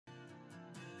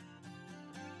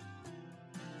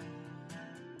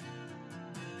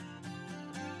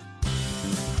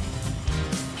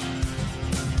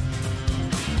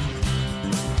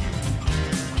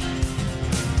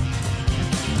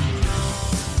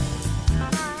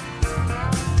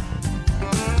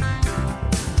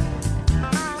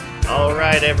All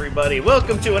right, everybody.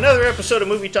 Welcome to another episode of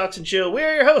Movie Talks and Chill.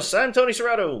 We're your hosts. I'm Tony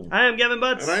Serrato. I am Gavin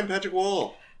Butts. And I'm Patrick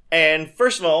Wall. And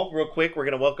first of all, real quick, we're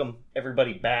going to welcome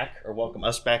everybody back, or welcome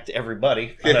us back to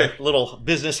everybody on a little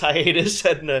business hiatus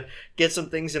and get some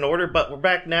things in order. But we're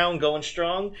back now and going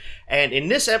strong. And in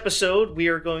this episode, we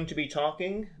are going to be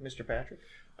talking, Mr. Patrick,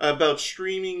 about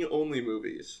streaming-only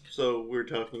movies. So we're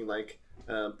talking like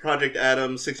Project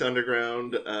Adam, Six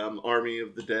Underground, Army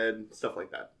of the Dead, stuff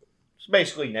like that. it's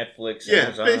basically Netflix. Yeah,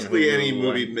 Amazon, basically Hulu, any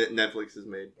movie and- Netflix has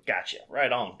made. Gotcha.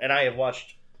 Right on. And I have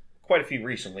watched quite a few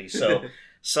recently, so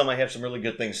some I have some really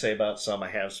good things to say about, some I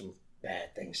have some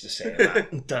bad things to say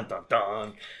about. Dun dun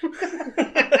dun.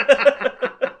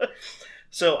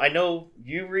 So I know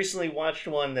you recently watched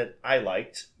one that I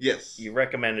liked. Yes. You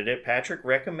recommended it. Patrick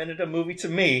recommended a movie to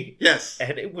me, Yes.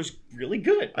 and it was really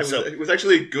good. It was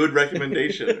actually a good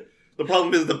recommendation. The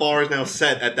problem is the bar is now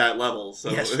set at that level,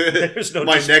 so Yes, there's no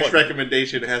my next disappointment.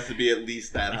 recommendation has to be at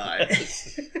least that high.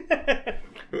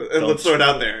 And let's throw it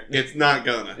out there. It's not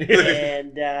gonna.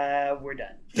 And we're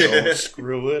done. Don't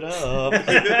screw it up.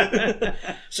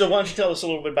 So why don't you tell us a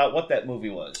little bit about what that movie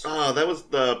was? Oh, that was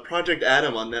the Project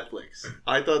Adam on Netflix.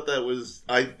 I thought that was,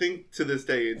 I think to this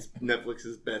day, it's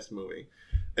Netflix's best movie.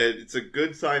 It's a good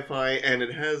sci-fi, and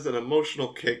it has an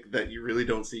emotional kick that you really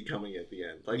don't see coming at the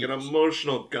end. Like an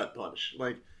emotional gut punch.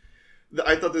 Like,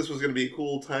 I thought this was going to be a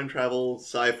cool time travel,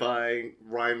 sci-fi,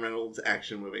 Ryan Reynolds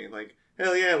action movie. Like,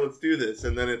 hell yeah, let's do this.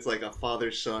 And then it's like a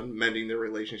father-son mending their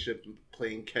relationship and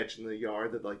playing catch in the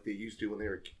yard that like they used to when they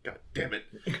were, god damn it.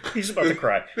 He's about to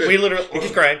cry. We literally,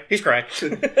 he's crying. He's crying.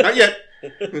 Not yet.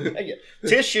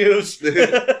 Tissues.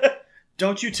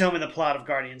 Don't you tell me the plot of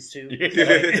Guardians 2.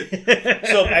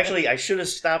 So actually, I should have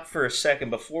stopped for a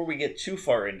second before we get too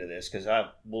far into this, because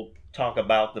we'll talk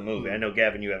about the movie. I know,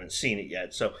 Gavin, you haven't seen it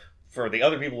yet, so for the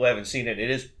other people who haven't seen it, it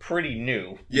is pretty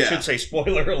new. You Yeah. should say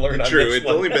spoiler alert on True, this it's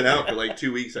one. only been out for like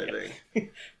 2 weeks, I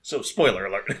think. So spoiler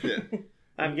alert. Yeah.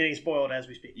 I'm getting spoiled as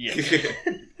we speak.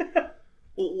 Yeah.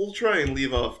 We'll try and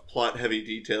leave off plot-heavy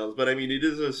details, but I mean, it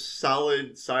is a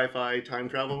solid sci-fi time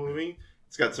travel movie.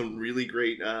 It's got some really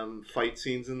great fight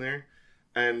scenes in there.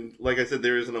 And like I said,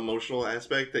 there is an emotional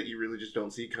aspect that you really just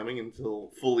don't see coming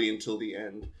until the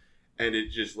end. And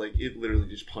it just, like, it literally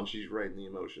just punches you right in the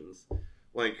emotions.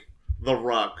 Like, The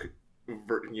Rock,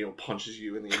 punches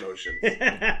you in the emotions.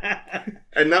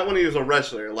 And not when he was a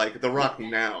wrestler, like The Rock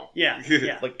now. Yeah.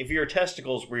 Like, if your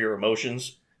testicles were your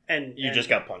emotions, And you just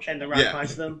got punched. And the Rock Yeah.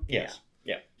 punched them. Yes.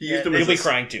 Yeah. He used them You'll as be a,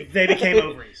 crying too. They became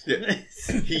ovaries. Yeah.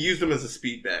 He used them as a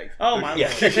speed bag. Oh my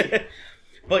lord. Yeah.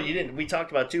 But you didn't. We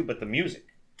talked about too, but the music.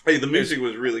 Hey, the music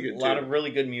was really good A too. lot of really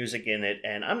good music in it,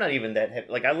 and I'm not even that heavy.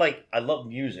 Like I love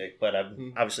music, but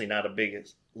I'm obviously not a big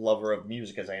lover of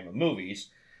music as I am of movies.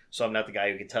 So I'm not the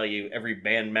guy who can tell you every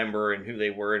band member and who they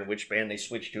were and which band they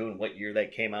switched to and what year they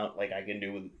came out, like I can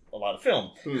do with a lot of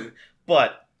film.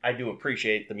 But I do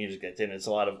appreciate the music that's in it. It's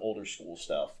a lot of older school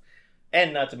stuff,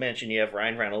 and not to mention you have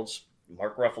Ryan Reynolds,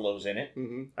 Mark Ruffalo's in it.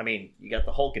 Mm-hmm. I mean, you got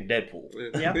the Hulk and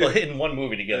Deadpool, Yeah. but in one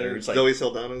movie together. It's like, Zoe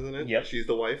Saldana's in it. Yep. She's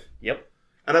the wife. yep.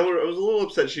 And I was a little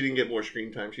upset she didn't get more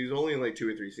screen time. She was only in like 2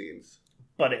 or 3 scenes.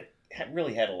 But it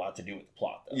really had a lot to do with the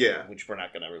plot, though. Yeah. Which we're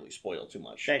not going to really spoil too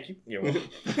much. Thank you. You're welcome.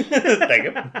 Thank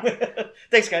you.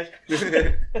 Thanks, guys.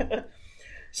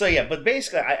 So, yeah, but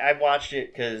basically, I watched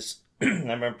it because I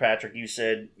remember, Patrick, you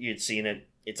said you'd seen it.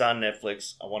 It's on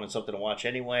Netflix. I wanted something to watch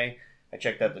anyway. I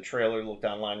checked out the trailer, looked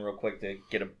online real quick to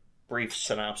get a brief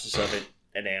synopsis of it.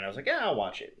 And then I was like, yeah, I'll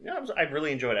watch it. I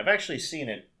really enjoyed it. I've actually seen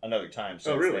it another time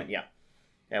since really? then. Yeah.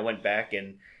 I went back,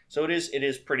 and so it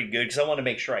is pretty good because I want to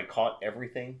make sure I caught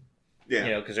everything.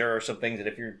 Yeah. Because there are some things that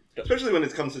if you're... Especially when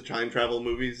it comes to time travel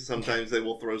movies, sometimes they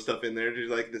will throw stuff in there. Just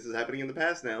like, this is happening in the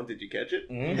past now. Did you catch it?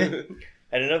 Mhm.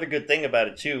 And another good thing about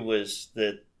it, too, was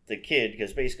the kid,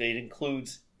 because basically it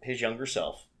includes his younger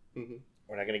self. Mhm.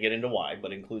 We're not going to get into why,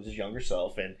 but it includes his younger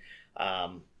self. And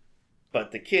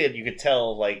but the kid, you could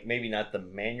tell, like, maybe not the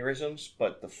mannerisms,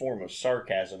 but the form of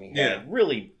sarcasm he had Yeah.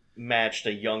 really matched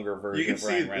a younger You version can of see,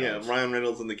 Ryan Reynolds. Ryan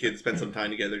Reynolds and the kids spent some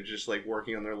time together just like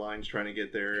working on their lines, trying to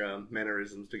get their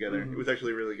mannerisms together. Mhm. It was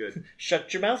actually really good.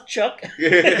 Shut your mouth, Chuck.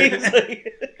 I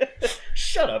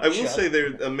Shut up, will Chuck. say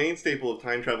a main staple of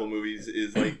time travel movies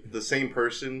is like the same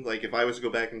person. Like if I was to go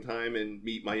back in time and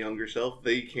meet my younger self,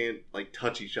 they can't like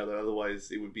touch each other.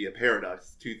 Otherwise, it would be a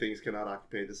paradox. Two things cannot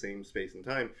occupy the same space and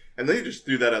time. And they just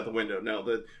threw that out the window. No,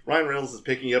 Ryan Reynolds is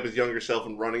picking up his younger self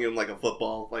and running him like a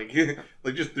football. Like,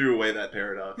 like just threw away that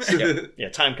paradox. Yeah,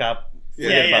 Time Cop. Yeah.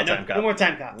 Forget Yeah, about Time no Cop. more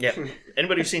Time Cop. Yeah.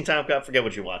 Anybody who's seen Time Cop, forget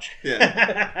what you watched.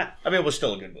 Yeah. I mean, it was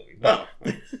still a good movie. But,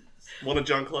 Oh. One of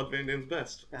Jean-Claude Van Damme's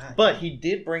best. But he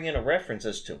did bring in a reference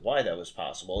as to why that was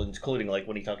possible, including like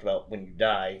when he talked about when you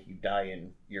die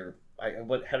in your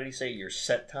how did he say, your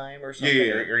set time or something,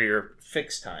 or your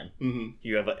fixed time. Mm-hmm.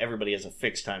 You have everybody has a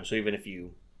fixed time, so even if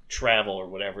you travel or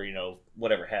whatever,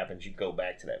 whatever happens, you go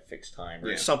back to that fixed time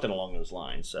or something along those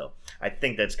lines. So I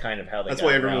think that's kind of how they. That's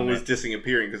why everyone was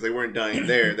disappearing, because they weren't dying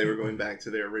there; they were going back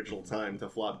to their original time to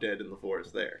flop dead in the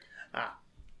forest there.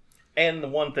 And the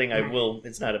one thing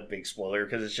it's not a big spoiler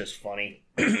because it's just funny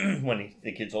when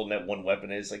the kid's holding that one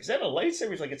weapon. It's like, is that a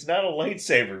lightsaber? He's like, it's not a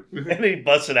lightsaber. And then he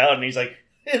busts it out and he's like,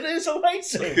 it is a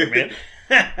lightsaber,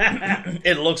 man.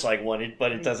 It looks like one,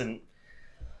 but it doesn't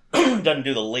do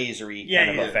the lasery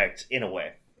kind of effect in a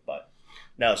way. But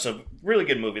no, so really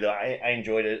good movie though. I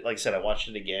enjoyed it. Like I said, I watched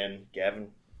it again. Gavin,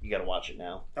 you got to watch it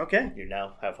now. Okay. You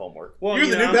now have homework. Well, you're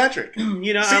the new Patrick.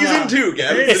 Season 2,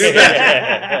 Gavin. The new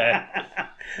Patrick.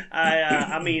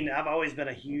 I mean, I've always been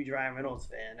a huge Ryan Reynolds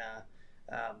fan.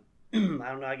 I don't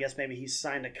know. I guess maybe he's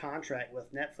signed a contract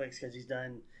with Netflix because he's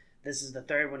done. This is the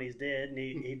third one he's did, and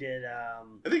he did. I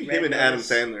think him and Adam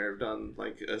Sandler have done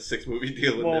like a 6-movie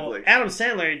deal with Netflix. Adam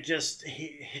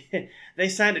Sandler they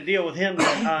signed a deal with him.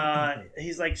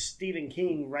 He's like Stephen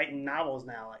King writing novels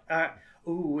now. Like,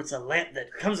 ooh, it's a lamp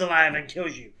that comes alive and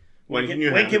kills you. When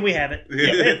can we have it?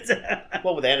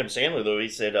 Well, with Adam Sandler though, he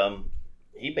said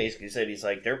he basically said he's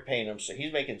like they're paying him, so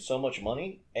he's making so much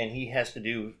money, and he has to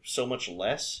do so much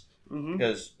less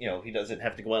because he doesn't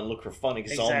have to go out and look for funding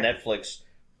because it's all Netflix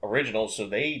originals, so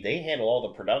they handle all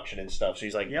the production and stuff. So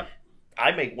he's like,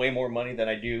 I make way more money than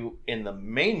I do in the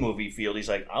main movie field. He's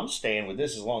like, I'm staying with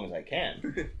this as long as I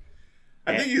can.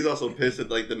 I think he's also pissed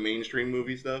at like the mainstream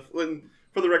movie stuff.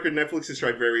 For the record, Netflix has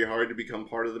tried very hard to become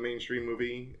part of the mainstream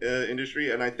movie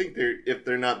industry, and I think if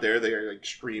they're not there, they are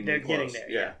extremely close. Getting there.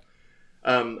 Yeah.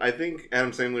 I think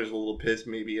Adam Sandler's a little pissed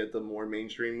maybe at the more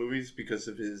mainstream movies because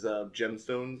of his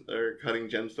Gemstones or Cutting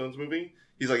Gemstones movie.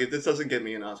 He's like, if this doesn't get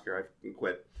me an Oscar, I can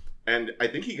quit. And I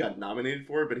think he got nominated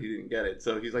for it, but he didn't get it.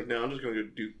 So he's like, no, I'm just going to go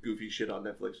do goofy shit on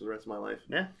Netflix for the rest of my life.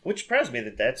 Yeah, which surprised me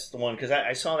that's the one, because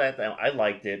I saw that, I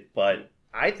liked it, but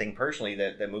I think personally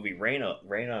that movie Rain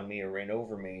on Me or Rain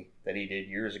Over Me that he did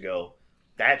years ago,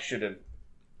 that should have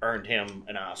earned him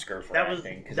an Oscar for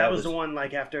acting. That was the one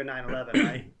like after 9/11,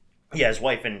 right? Yeah, his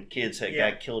wife and kids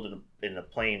got killed in a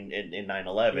plane in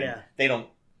 9/11. Yeah. They don't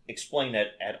explain that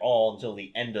at all until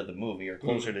the end of the movie or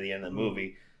closer to the end of the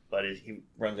movie. But he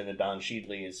runs into Don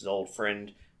Cheadle, his old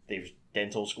friend. They've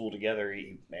dental school together.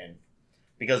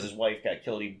 Because his wife got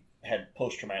killed, he had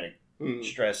post-traumatic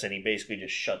stress, and he basically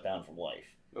just shut down from life.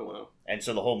 Oh, wow. And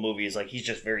so the whole movie is like, he's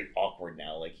just very awkward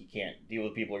now. Like, he can't deal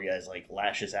with people. He has, like,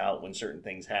 lashes out when certain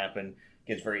things happen,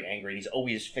 gets very angry. He's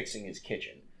always fixing his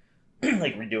kitchen.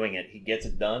 Like, redoing it. He gets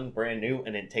it done, brand new,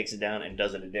 and then takes it down and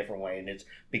does it a different way. And it's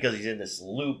because he's in this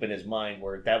loop in his mind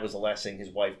where that was the last thing his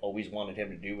wife always wanted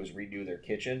him to do was redo their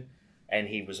kitchen. And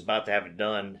he was about to have it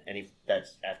done, and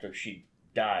that's after she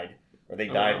died. Or they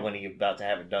died when he was about to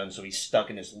have it done, so he's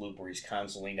stuck in this loop where he's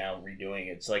constantly now redoing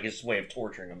it. It's like his way of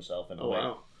torturing himself in a way.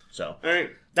 Wow. So, all right.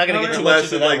 Not going to get too much much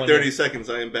into that like 30 seconds,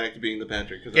 I am back to being the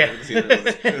Patrick, because I haven't seen that.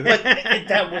 But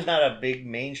that was not a big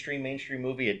mainstream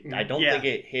movie. I don't think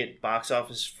it hit box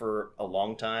office for a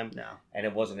long time. No. And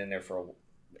it wasn't in there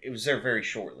it was there very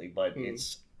shortly, but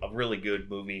it's a really good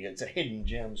movie. It's a hidden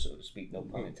gem, so to speak, no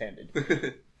pun intended.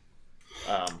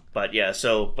 But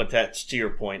that's to your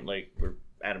point, like,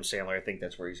 Adam Sandler, I think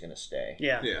that's where he's going to stay.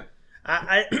 Yeah. Yeah.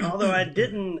 Although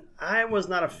I was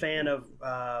not a fan of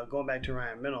going back to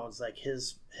Ryan Reynolds, like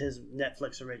his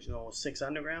Netflix original Six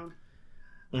Underground.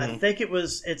 I think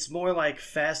it's more like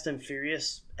Fast and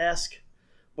Furious-esque,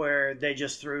 where they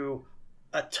just threw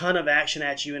a ton of action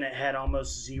at you and it had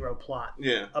almost zero plot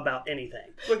about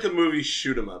anything. It's like the movie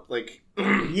Shoot 'Em Up. Like,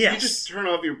 you just turn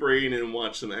off your brain and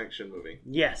watch some action movie.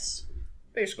 Yes.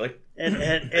 Basically. And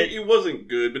it wasn't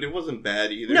good, but it wasn't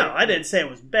bad either. No, I didn't say it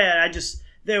was bad.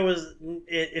 There was,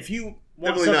 if you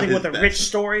want definitely something with a rich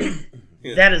story,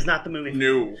 that is not the movie.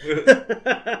 No.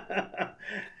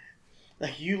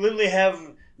 Like, you literally have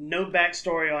no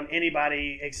backstory on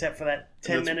anybody except for that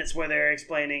 10 minutes where they're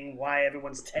explaining why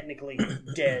everyone's technically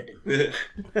dead.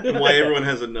 And why everyone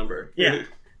has a number. Yeah,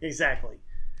 exactly.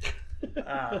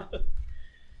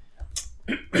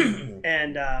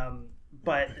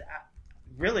 But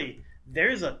really,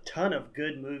 there's a ton of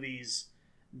good movies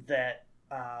that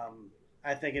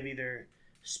I think have either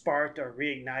sparked or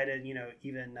reignited,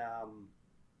 even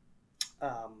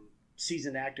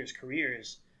seasoned actors'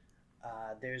 careers.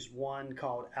 There's one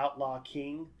called Outlaw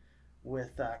King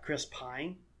with Chris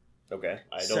Pine. Okay,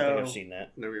 I don't think I've seen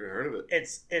that. Never even heard of it.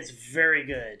 It's very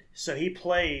good. So he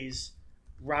plays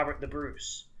Robert the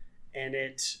Bruce, and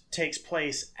it takes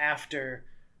place after.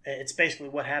 It's basically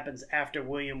what happens after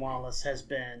William Wallace has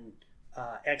been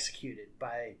executed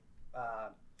by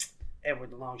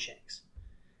Edward the Longshanks,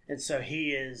 and so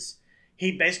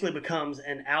he basically becomes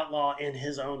an outlaw in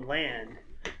his own land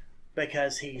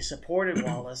because he supported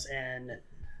Wallace and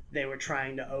they were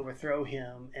trying to overthrow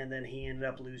him, and then he ended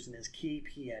up losing his keep.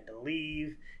 He had to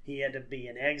leave. He had to be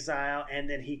in exile, and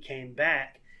then he came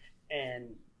back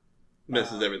and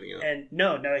messes everything up. And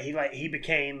he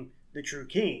became the true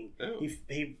king. Oh.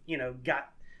 He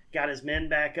got his men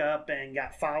back up and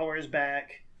got followers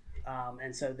back,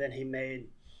 and so then he made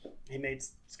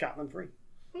Scotland free.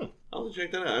 I'll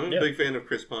check that out. I'm a big fan of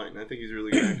Chris Pine. I think he's a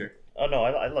really good actor. Oh no,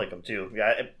 I like him too.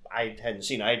 Yeah, I hadn't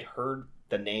seen. I'd heard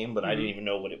the name, but I didn't even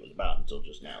know what it was about until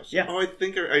just now. So. Yeah. Oh, I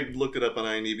think I looked it up on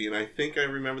IMDb, and I think I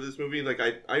remember this movie. Like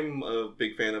I'm a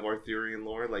big fan of Arthurian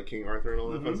lore, like King Arthur and all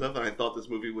that fun stuff. And I thought this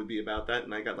movie would be about that,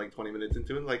 and I got like 20 minutes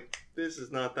into it, like this is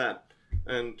not that,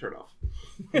 and turn off.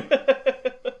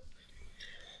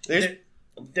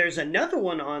 There's another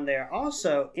one on there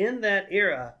also in that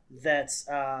era that's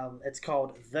it's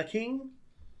called The King.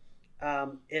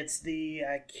 It's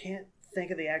I can't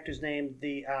think of the actor's name.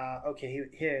 Here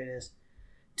it is.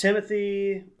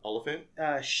 Timothy Oliphant?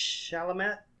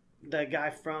 Chalamet, the guy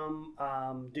from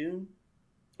Dune.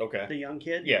 Okay. The young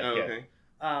kid. Yeah. Oh, okay.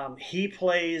 He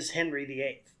plays Henry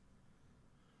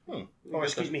VIII. Or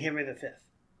excuse me, Henry V.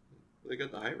 They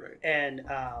got the height right.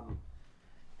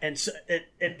 And so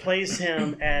it plays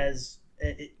him as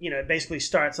it basically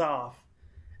starts off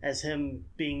as him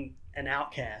being an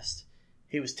outcast.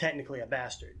 He was technically a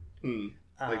bastard.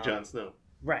 Like Jon Snow.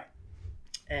 Right.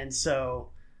 And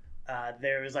so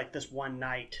there was like this one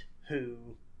knight who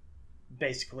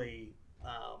basically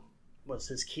was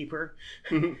his keeper.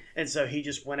 And so he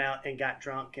just went out and got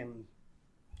drunk and,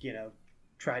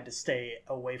 tried to stay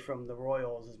away from the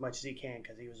royals as much as he can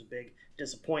because he was a big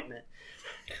disappointment.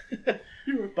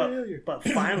 You're a failure. But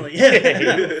finally,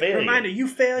 reminder, you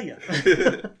failure.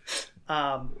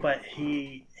 But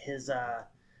I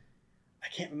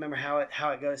can't remember how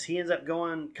it goes. He ends up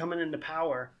coming into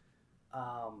power,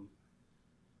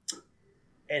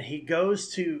 and he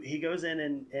goes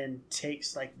in and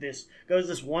takes this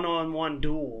one-on-one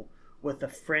duel with the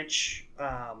French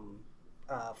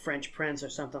prince or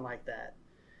something like that.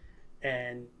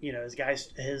 And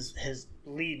his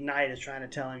lead knight is trying to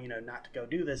tell him not to go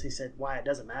do this. He said, "Why? It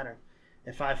doesn't matter.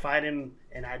 If I fight him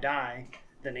and I die,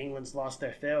 then England's lost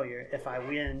their failure. If I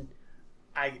win,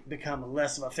 I become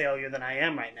less of a failure than I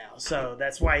am right now." So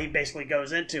that's why he basically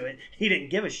goes into it. He didn't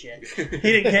give a shit. He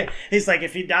didn't care. He's like,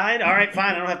 if he died, all right,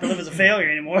 fine. I don't have to live as a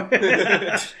failure anymore. But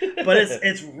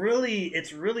it's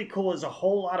really cool. There's a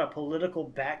whole lot of political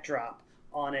backdrop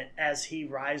on it as he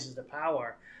rises to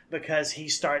power because he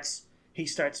starts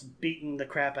beating the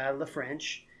crap out of the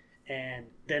French, and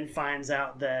then finds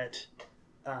out that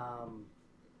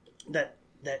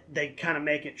that they kind of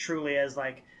make it truly as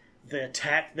like the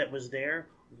attack that was there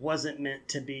wasn't meant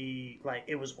to be like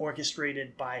it was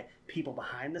orchestrated by people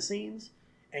behind the scenes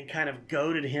and kind of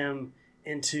goaded him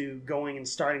into going and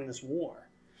starting this war.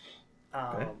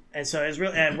 And so it's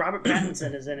really, and Robert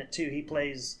Pattinson is in it too. He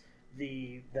plays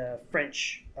the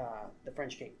French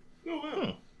king. Oh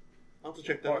wow! I'll have to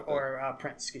check that out. Or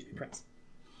Prince.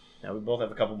 Now we both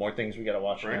have a couple more things we got to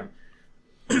watch Right.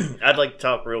 now. I'd like to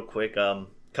talk real quick.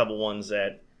 Couple ones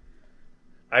that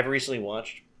I've recently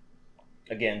watched.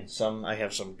 Again, some I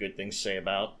have some good things to say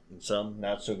about, and some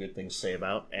not so good things to say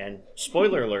about. And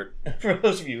spoiler alert for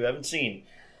those of you who haven't seen.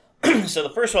 So the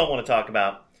first one I want to talk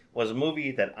about was a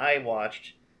movie that I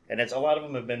watched, and a lot of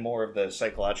them have been more of the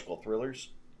psychological thrillers.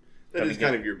 That is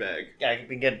kind of your bag. Yeah, I've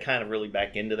been getting kind of really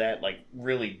back into that, like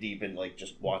really deep in like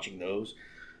just watching those.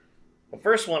 The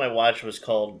first one I watched was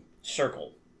called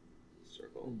Circle.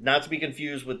 Not to be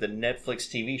confused with the Netflix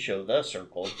TV show The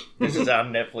Circle. This is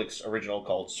on Netflix original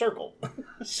called Circle.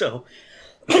 So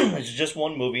it's just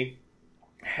one movie.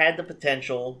 Had the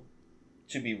potential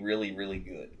to be really, really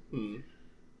good.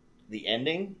 The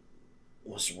ending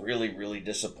was really, really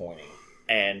disappointing.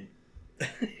 And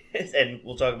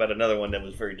we'll talk about another one that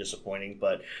was very disappointing.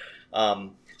 But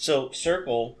so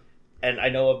Circle, and I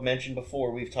know I've mentioned before,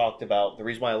 we've talked about the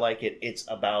reason why I like it. It's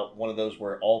about one of those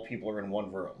where all people are in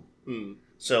one room.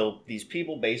 So these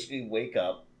people basically wake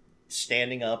up,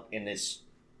 standing up in this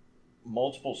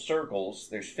multiple circles.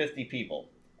 There's 50 people,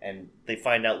 and they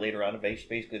find out later on,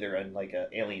 basically they're in like an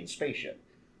alien spaceship.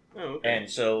 Oh, okay. And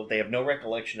so they have no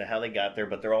recollection of how they got there,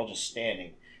 but they're all just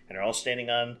standing, and they're all standing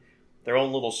on their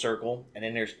own little circle, and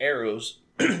then there's arrows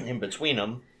in between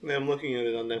them. Yeah, I'm looking at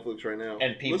it on Netflix right now.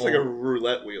 And people looks like a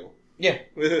roulette wheel. Yeah,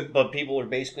 but people are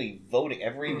basically voting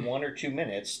every 1 or 2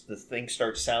 minutes. The thing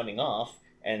starts sounding off,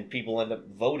 and people end up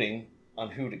voting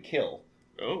on who to kill.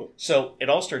 Oh. So it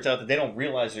all starts out that they don't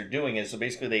realize they're doing it. So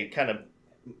basically, they kind of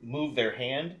move their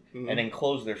hand and then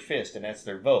close their fist, and that's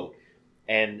their vote.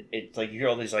 And it's like you hear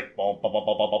all these like bum, bum, bum,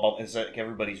 bum, bum, bum, it's like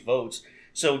everybody's votes.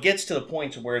 So it gets to the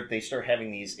point where they start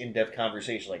having these in-depth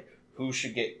conversations, like who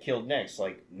should get killed next.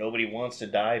 Like nobody wants to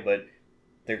die, but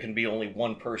there can be only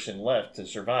one person left to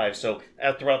survive. So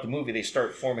throughout the movie, they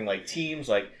start forming like teams,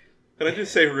 like. Can I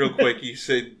just say real quick, you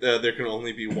said there can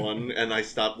only be one, and I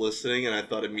stopped listening, and I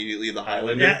thought immediately the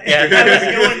Highlander. Yeah, I was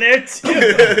going there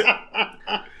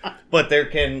too. But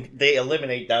they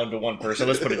eliminate down to one person,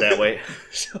 let's put it that way.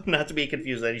 So not to be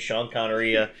confused with any Sean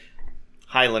Connery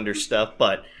Highlander stuff,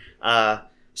 but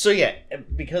so yeah,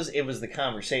 because it was the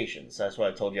conversations, that's why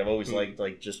I told you I've always liked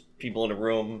like just people in a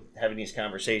room having these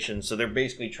conversations. So they're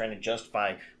basically trying to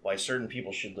justify why certain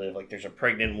people should live. Like there's a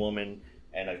pregnant woman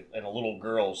and a little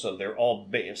girl, so they're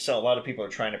all so a lot of people are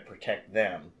trying to protect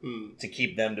them to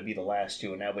keep them to be the last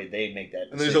two, and that way they make that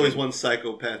decision. And there's always one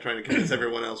psychopath trying to convince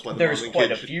everyone else why the there's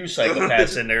quite a few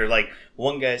psychopaths in there. Like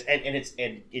one guy's and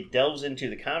it delves into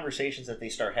the conversations that they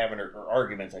start having, or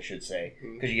arguments I should say,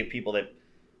 because you get people that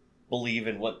believe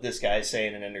in what this guy's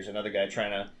saying, and then there's another guy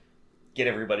trying to get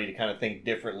everybody to kind of think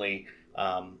differently.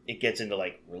 It gets into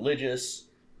like religious,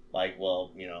 like,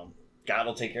 well, you know, God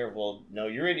will take care of. Well, no,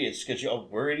 you're idiots because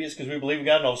we're idiots because we believe in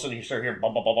God. And all of a sudden you start hearing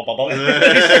bum bum bum bum bum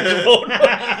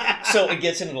bum. So it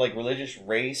gets into like religious,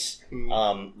 race,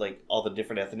 like all the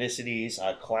different ethnicities,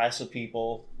 class of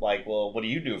people. Like, well, what do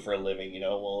you do for a living? You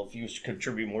know, well, if you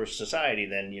contribute more to society,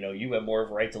 then you know you have more of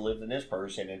a right to live than this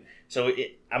person. And so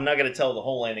I'm not going to tell the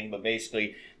whole ending, but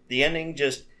basically the ending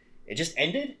just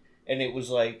ended, and it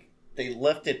was like they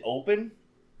left it open.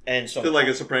 And so, like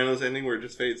a Sopranos ending where it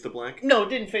just fades to black? No, it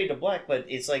didn't fade to black, but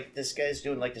it's like this guy's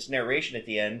doing like this narration at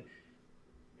the end,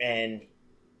 and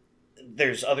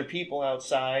there's other people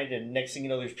outside, and next thing you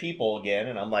know, there's people again,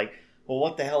 and I'm like, well,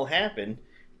 what the hell happened?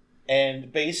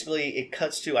 And basically, it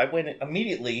cuts to, I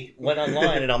immediately went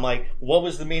online, and I'm like, what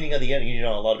was the meaning of the ending? You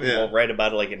know, a lot of people write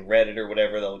about it like in Reddit or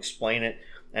whatever, they'll explain it,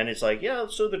 and it's like, yeah,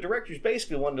 so the directors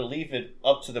basically wanted to leave it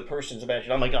up to the person's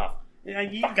imagination. I'm like, oh, yeah,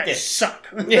 you guys suck.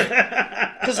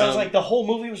 Yeah, because I was like, the whole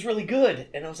movie was really good,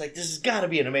 and I was like, this has got to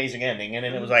be an amazing ending, and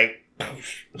then it was like,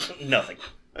 nothing.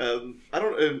 I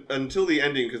don't until the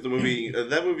ending, because the movie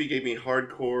that movie gave me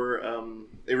hardcore.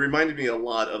 It reminded me a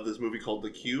lot of this movie called The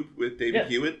Cube with David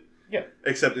Hewitt. Yeah.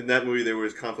 Except in that movie there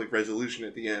was conflict resolution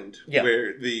at the end,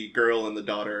 where the girl and the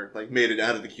daughter like made it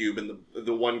out of the cube, and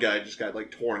the one guy just got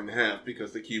like torn in half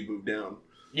because the cube moved down.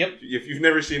 Yep. If you've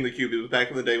never seen The Cube, it was back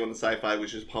in the day when the Sci-Fi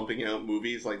was just pumping out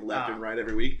movies like left and right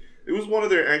every week. It was one of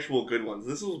their actual good ones.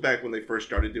 This was back when they first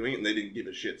started doing it, and they didn't give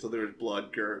a shit. So there was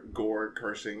blood, gore,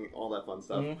 cursing, all that fun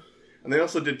stuff. Mm-hmm. And they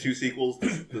also did 2 sequels.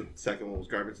 The second one was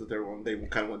garbage. The third one, they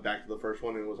kind of went back to the first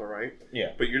one, and it was all right.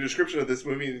 Yeah. But your description of this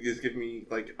movie is giving me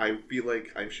like I feel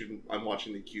like I'm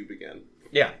watching The Cube again.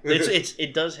 Yeah,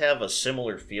 it does have a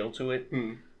similar feel to it.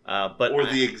 But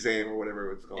The Exam or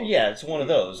whatever it's called. Yeah, it's one of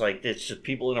those. Like it's just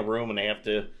people in a room and they have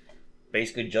to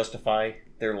basically justify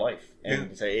their life.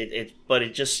 And but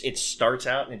it starts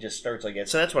out and it just starts like that.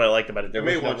 So that's what I liked about it. I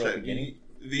may watch that.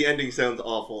 The ending sounds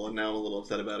awful, and now I'm a little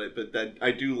upset about it. But that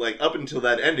I do like up until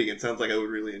that ending. It sounds like I would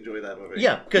really enjoy that movie.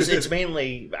 Yeah, because it's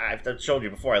mainly I've told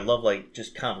you before. I love like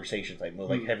just conversations, like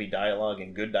heavy dialogue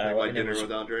and good dialogue. Like Dinner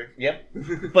with Andre.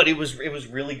 Yep. But it was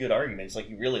really good arguments. Like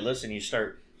you really listen, you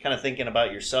start kind of thinking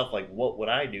about yourself, like what would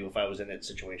I do if I was in that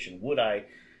situation? Would I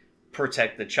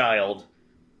protect the child?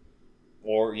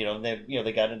 Or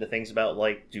they got into things about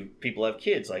like, do people have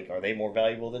kids? Like, are they more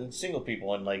valuable than single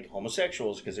people and like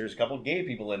homosexuals? Because there's a couple of gay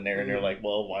people in there, and they're like,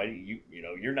 well, why do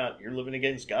you're living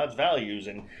against God's values?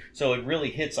 And so it really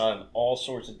hits on all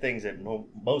sorts of things that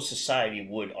most society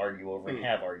would argue over and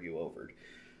have argued over.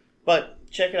 But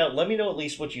check it out. Let me know at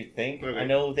least what you think. Okay. I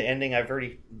know the ending. I've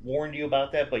already warned you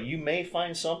about that, but you may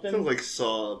find something. Sounds like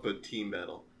Saw, but team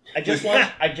battle. I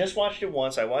just watched it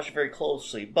once. I watched it very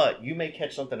closely, but you may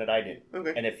catch something that I didn't.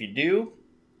 Okay. And if you do,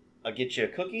 I'll get you a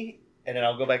cookie, and then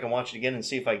I'll go back and watch it again and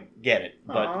see if I get it.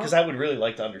 But because I would really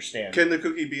like to understand. Can the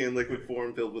cookie be in liquid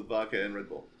form filled with vodka and Red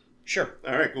Bull? Sure.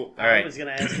 All right, cool. All right. I was going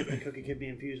to ask if the cookie could be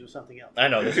infused with something else. I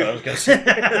know, that's what I was going to say.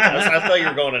 I thought you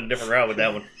were going on a different route with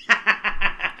that one.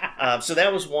 So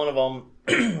that was one of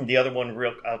them. The other one,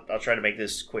 I'll try to make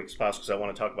this quick as possible because I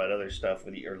want to talk about other stuff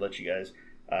with you, or let you guys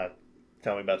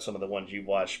tell me about some of the ones you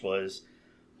watched, was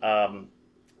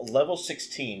Level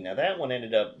 16. Now that one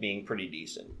ended up being pretty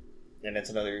decent. And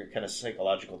it's another kind of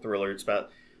psychological thriller. It's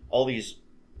about all these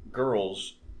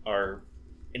girls are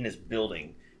in this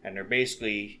building and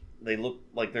they look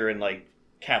like they're in like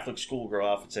Catholic schoolgirl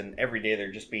outfits, and every day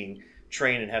they're just being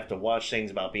trained and have to watch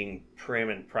things about being prim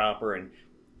and proper. And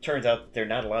turns out that they're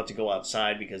not allowed to go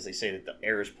outside because they say that the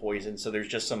air is poisoned. So there's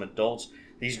just some adults.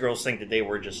 These girls think that they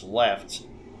were just left,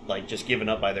 like just given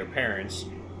up by their parents,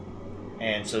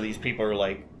 and so these people are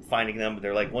like finding them.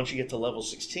 They're like, once you get to level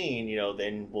 16,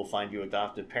 then we'll find you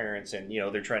adopted parents, and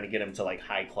they're trying to get them to like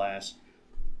high class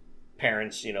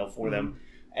parents, for them.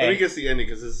 Let me guess the ending,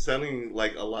 because it's sounding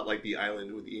like a lot like The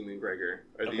Island with Ewan McGregor.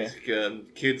 Are these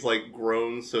kids like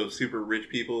grown so super rich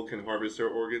people can harvest their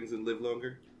organs and live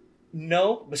longer?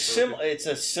 No, but it's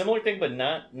a similar thing, but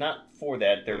not for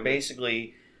that. They're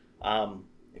basically,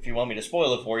 if you want me to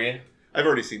spoil it for you. I've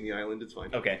already seen The Island, it's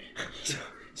fine. Okay.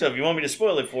 So if you want me to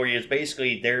spoil it for you, it's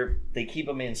basically they keep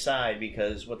them inside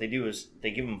because what they do is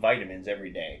they give them vitamins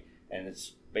every day, and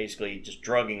it's basically just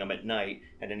drugging them at night,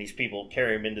 and then these people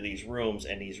carry them into these rooms,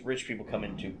 and these rich people come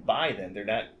in to buy them. They're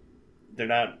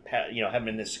not having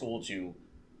in this school to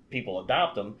people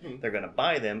adopt them. They're going to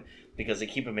buy them because they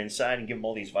keep them inside and give them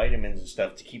all these vitamins and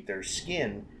stuff to keep their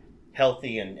skin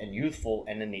healthy and youthful.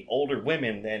 And then the older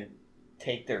women then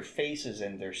take their faces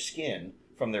and their skin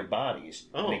from their bodies,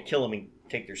 and they kill them and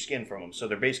take their skin from them. So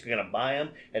they're basically going to buy them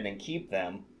and then keep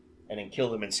them, and then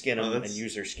kill them and skin them and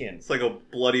use their skin. It's like a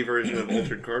bloody version of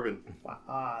Altered Carbon.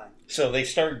 So they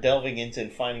start delving into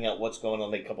and finding out what's going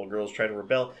on. A couple of girls try to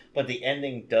rebel, but the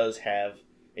ending does have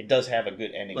a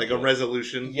good ending. Like a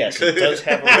resolution? Yes, it does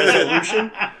have a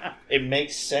resolution. It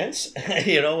makes sense,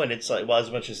 and it's like, well, as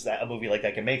much as a movie like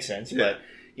that can make sense, but,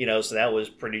 so that was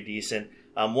pretty decent.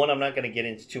 One I'm not going to get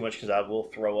into too much because I will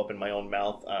throw up in my own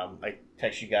mouth. I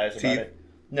text you guys about it.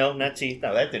 No, not teeth.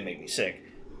 No, that didn't make me sick.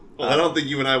 Well, I don't think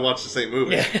you and I watched the same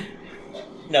movie. Yeah.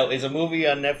 No, it's a movie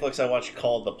on Netflix I watched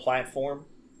called The Platform.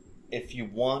 If you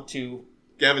want to...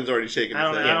 Gavin's already shaking his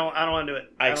head. I don't want to do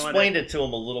it. I explained it to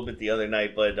him a little bit the other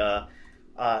night, but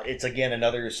it's, again,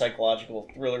 another psychological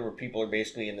thriller where people are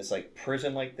basically in this like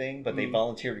prison-like thing, but they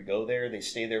volunteer to go there. They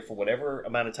stay there for whatever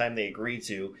amount of time they agree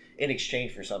to in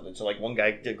exchange for something. So, like, one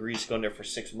guy agrees to go in there for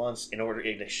 6 months in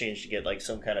exchange to get, like,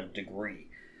 some kind of degree.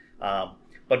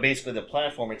 But basically, The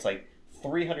Platform, it's like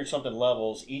 300-something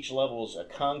levels. Each level is a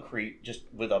concrete, just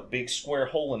with a big square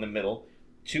hole in the middle.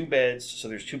 2 beds, so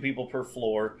there's 2 people per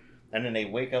floor. And then they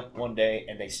wake up one day,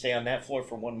 and they stay on that floor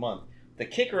for 1 month. The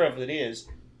kicker of it is,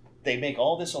 they make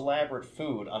all this elaborate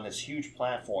food on this huge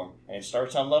platform, and it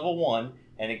starts on level 1,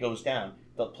 and it goes down.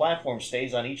 The platform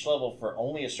stays on each level for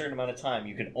only a certain amount of time.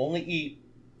 You can only eat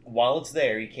while it's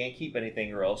there. You can't keep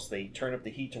anything, or else they turn up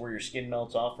the heat to where your skin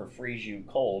melts off or freeze you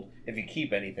cold if you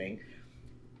keep anything.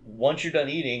 Once you're done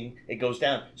eating, it goes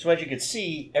down. So as you can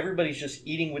see, everybody's just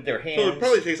eating with their hands. So it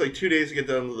probably takes like 2 days to get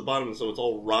down to the bottom, so it's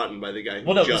all rotten by the guy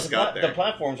who just got there. The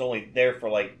platform's only there for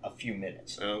like a few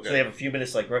minutes. Okay. So they have a few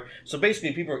minutes so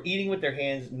basically people are eating with their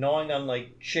hands, gnawing on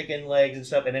like chicken legs and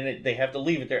stuff, and then they have to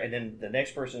leave it there, and then the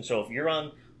next person, so if you're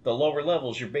on the lower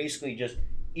levels, you're basically just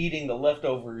eating the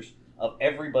leftovers of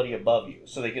everybody above you.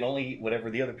 So they can only eat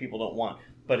whatever the other people don't want.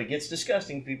 But it gets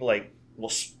disgusting. People will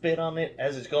spit on it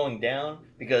as it's going down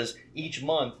because each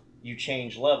month you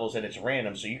change levels and it's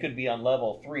random. So you could be on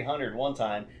level 300 one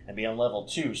time and be on level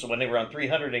 2. So when they were on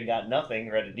 300 and got nothing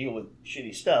or had to deal with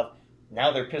shitty stuff,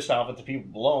 now they're pissed off at the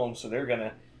people below them, so they're going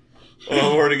to...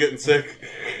 Oh, we're already getting sick.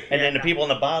 And then the people on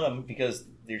the bottom, because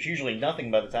there's usually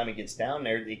nothing by the time it gets down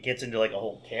there, it gets into like a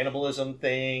whole cannibalism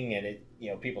thing,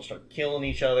 and people start killing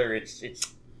each other.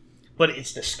 But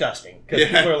it's disgusting because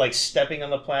people are like stepping on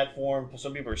the platform.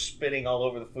 Some people are spitting all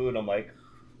over the food. I'm like,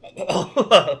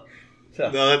 no,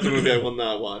 that's a movie I will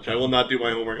not watch. I will not do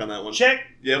my homework on that one. Check.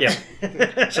 Yep.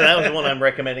 Yeah. So that was the one I'm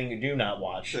recommending you do not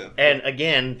watch. Yeah. And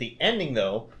again, the ending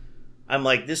though, I'm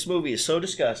like, this movie is so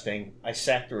disgusting. I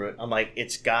sat through it. I'm like,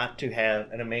 it's got to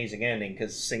have an amazing ending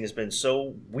because this thing has been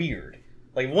so weird.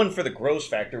 Like, one for the gross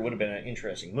factor would have been an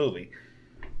interesting movie.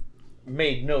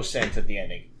 Made no sense at the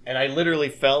ending. And I literally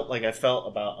felt like I felt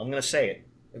about, I'm going to say it.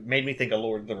 It made me think of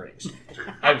Lord of the Rings.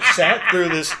 I've sat through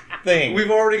this thing.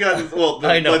 We've already gotten, well,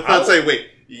 I know. Let's not say, wait,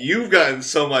 you've gotten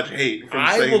so much hate from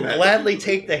saying that. I will gladly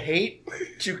take the hate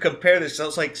to compare this. So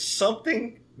it's like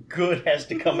something good has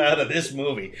to come out of this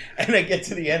movie. And I get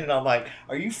to the end and I'm like,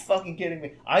 are you fucking kidding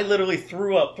me? I literally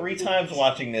threw up 3 times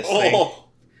watching this thing.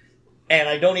 And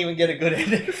I don't even get a good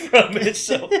ending from it.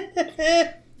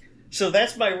 So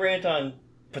that's my rant on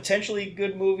potentially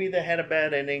good movie that had a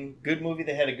bad ending, good movie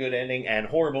that had a good ending, and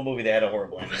horrible movie that had a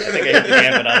horrible ending. I think I hit the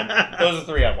gamut on them. Those are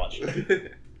 3 I watched.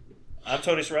 I'm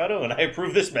Tony Serrato, and I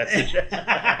approve this message.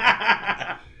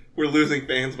 We're losing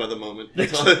fans by the moment.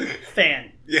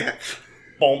 Fan. Yeah.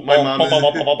 My mom is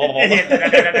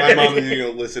going to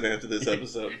listen after this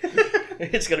episode.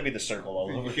 It's going to be the circle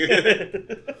all over.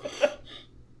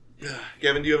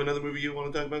 Kevin, do you have another movie you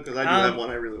want to talk about? Because I do have one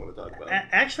I really want to talk about.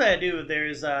 Actually, I do.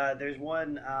 There's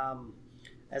one.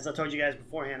 As I told you guys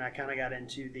beforehand, I kind of got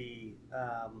into the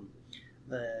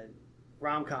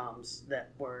rom-coms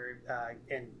that were,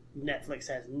 and Netflix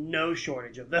has no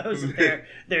shortage of those that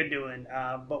they're doing.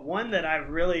 But one that I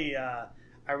really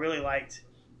liked,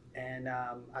 and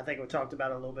I think we talked about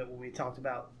it a little bit when we talked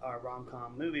about our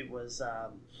rom-com movie, was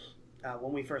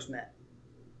When We First Met.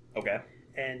 Okay.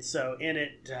 And so in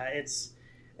it,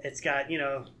 it's got,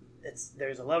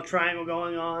 there's a love triangle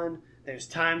going on. There's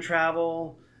time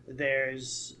travel.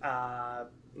 There's oh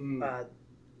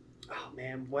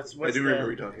man, what's I do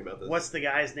remember you talking about this. What's the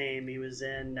guy's name? He was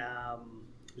in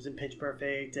Pitch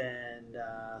Perfect and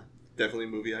definitely a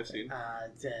movie I've seen.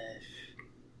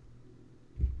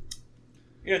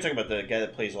 You're talking about the guy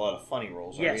that plays a lot of funny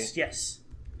roles, aren't you? Yes.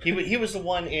 He was the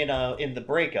one in The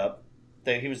Breakup.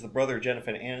 He was the brother of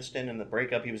Jennifer Aniston in The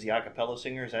Breakup. He was the a cappella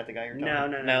singer. Is that the guy you're talking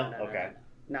about? No. Okay.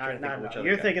 No.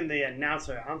 You're thinking the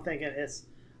announcer. I'm thinking it's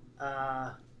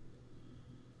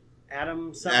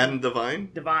Adam something. Adam Devine.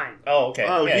 Oh, okay.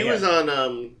 Oh, he was on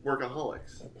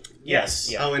Workaholics. Yes.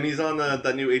 Yeah. Oh, and he's on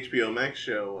that new HBO Max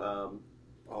show.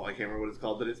 I can't remember what it's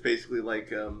called, but it's basically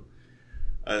like a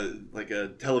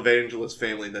televangelist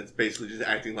family that's basically just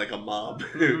acting like a mob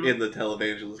in the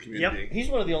televangelist community. Yep. He's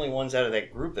one of the only ones out of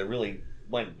that group that really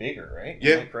went bigger, right?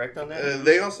 Yeah. Am I correct on that?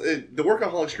 They also the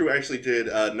Workaholics crew actually did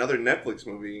another Netflix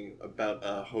movie about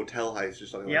a hotel heist or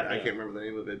something like that. I can't remember the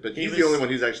name of it, but he's the only one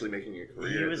who's actually making a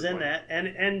career. He was in that,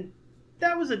 and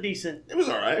that was a decent. It was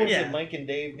all right. What was it, Mike and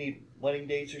Dave Need Wedding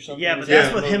Dates or something? Yeah, but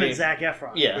that's with him and Zac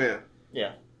Efron.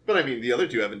 Yeah. But I mean, the other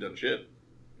two haven't done shit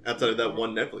outside of that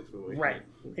one Netflix movie. Right.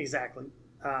 Exactly.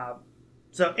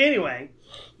 So anyway,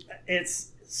 it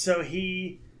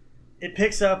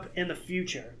picks up in the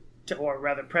future, or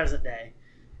rather present day,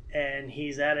 and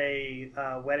he's at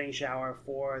a wedding shower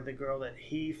for the girl that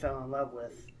he fell in love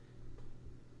with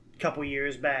a couple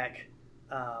years back.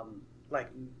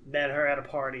 Met her at a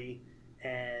party,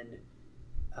 and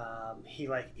he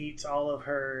eats all of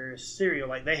her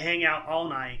cereal. They hang out all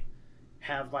night,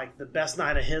 have the best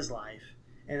night of his life.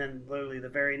 And then literally the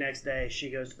very next day, she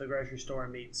goes to the grocery store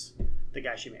and meets the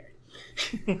guy she married.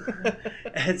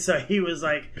 And so he was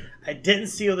like, I didn't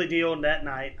seal the deal that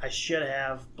night. I should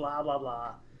have, blah, blah,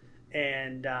 blah.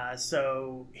 And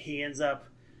so he ends up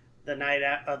the night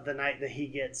that he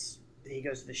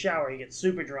goes to the shower, he gets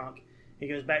super drunk. He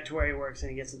goes back to where he works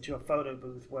and he gets into a photo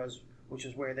booth, which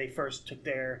is where they first took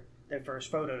their first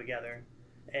photo together.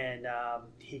 And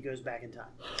he goes back in time.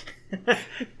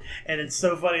 And it's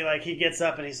so funny, he gets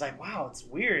up and he's like, wow, it's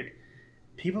weird.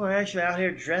 People are actually out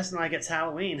here dressing like it's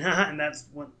Halloween. And that's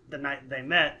the night they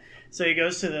met. So he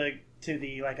goes to the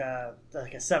a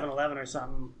 7-Eleven or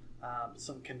something,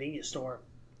 some convenience store.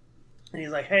 And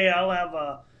he's like, hey, I'll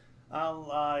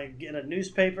get a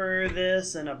newspaper,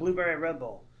 this, and a blueberry Red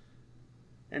Bull.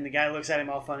 And the guy looks at him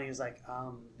all funny. He's like,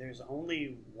 there's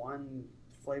only one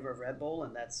flavor of Red Bull,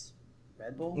 and that's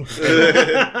Red Bull?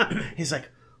 He's like,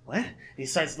 what? He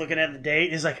starts looking at the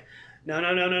date. He's like, no.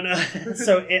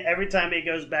 So every time he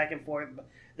goes back and forth,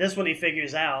 this one he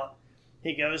figures out.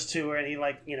 He goes to her and he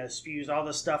spews all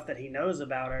the stuff that he knows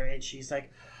about her, and she's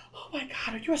like, oh my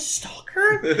God, are you a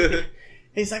stalker?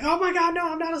 He's like, oh my God,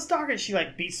 no, I'm not a stalker. And she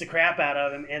beats the crap out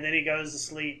of him, and then he goes to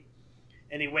sleep.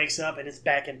 And he wakes up and it's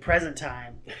back in present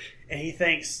time, and he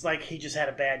thinks he just had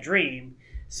a bad dream.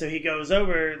 So he goes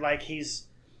over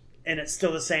and it's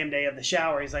still the same day of the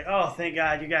shower. He's like, oh, thank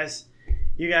God, you guys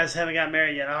haven't got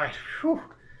married yet. All right. Whew.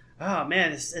 Oh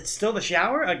man, it's still the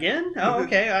shower again? Oh,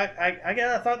 okay.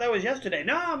 I thought that was yesterday.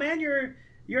 No, man, you're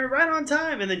right on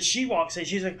time. And then she walks in.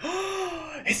 She's like,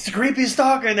 oh, it's the creepy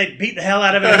stalker, and they beat the hell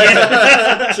out of him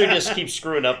again. So he just keeps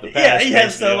screwing up the past. Yeah.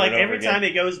 So every time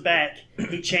he goes back,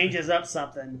 he changes up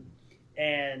something,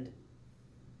 and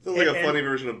it's a funny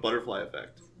version of Butterfly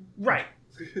Effect. Right.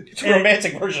 It's a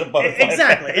romantic version of Butterfly.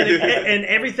 Exactly. And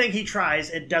everything he tries,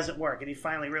 it doesn't work. And he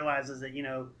finally realizes that,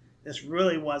 this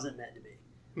really wasn't meant to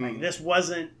be. This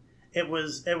wasn't, it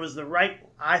was the right,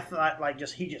 I thought,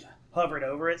 he just hovered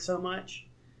over it so much.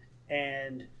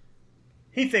 And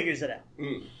he figures it out.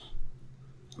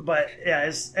 But,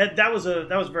 yeah, that was a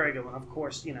very good one. Of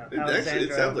course, it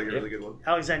sounds like a really good one.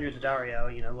 Alexandra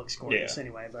Daddario, looks gorgeous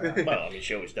anyway. But, well,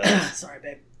 she always does. Sorry,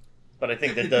 babe. But I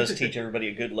think that does teach everybody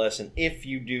a good lesson. If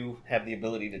you do have the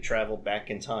ability to travel back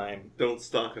in time, don't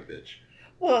stalk a bitch.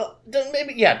 Well,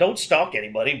 don't stalk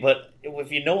anybody, but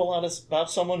if you know a lot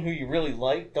about someone who you really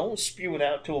like, don't spew it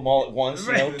out to them all at once.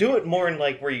 You know, do it more in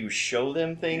like where you show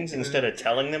them things instead of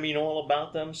telling them you know all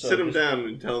about them. So sit them down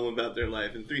and tell them about their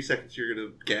life. In 3 seconds, you're gonna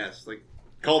gasp. Like,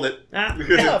 called it.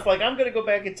 Yeah, if like I'm gonna go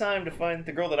back in time to find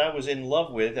the girl that I was in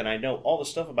love with, and I know all the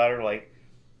stuff about her, like,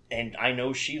 and I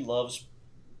know she loves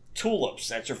tulips.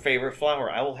 That's her favorite flower.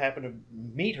 I will happen to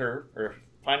meet her or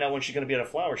find out when she's going to be at a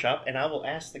flower shop, and I will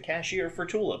ask the cashier for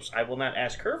tulips. I will not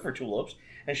ask her for tulips,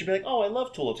 and she'll be like, "Oh, I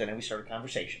love tulips," and then we start a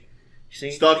conversation.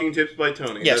 See? Stalking tips by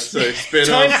Tony. Yes, That's a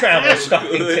spin-off. Time travel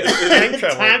stalking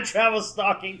tips. Time travel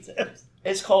stalking tips.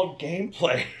 It's called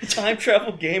gameplay. Time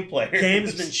travel gameplay.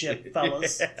 Gamesmanship,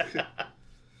 fellas.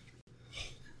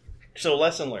 So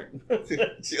lesson learned.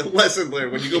 Lesson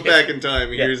learned. When you go back in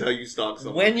time, here's how you stalk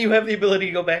someone. When you have the ability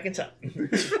to go back in time.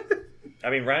 I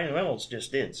mean, Ryan Reynolds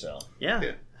just did, so. Yeah.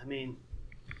 I mean,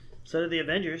 so did the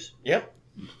Avengers. Yep.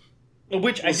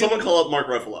 Which someone call up Mark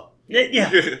Ruffalo. Yeah.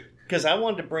 Because I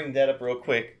wanted to bring that up real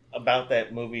quick about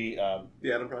that movie.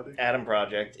 The Adam Project? Adam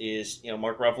Project is,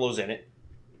 Mark Ruffalo's in it.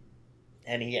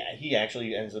 And he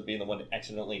actually ends up being the one that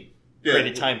accidentally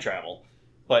created time travel.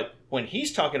 But when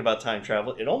he's talking about time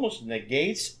travel, it almost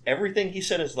negates everything he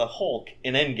said as the Hulk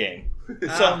in Endgame.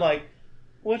 So I'm like,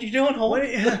 what are you doing, Hulk?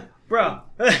 Bro.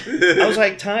 I was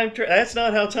like, that's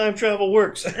not how time travel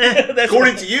works.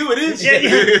 According to you, it is.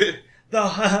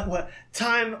 The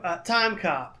time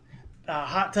cop.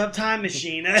 Hot tub time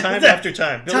machine. Time after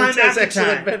time. Time after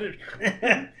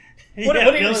time. What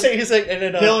did he say? He's like, and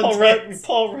then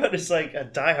Paul Rudd is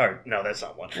like, Die Hard. No, that's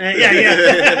not one.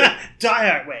 Yeah. Die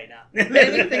Hard. Wait, no.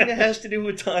 Anything that has to do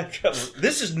with time travel.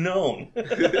 This is known.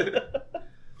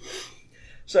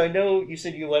 So I know you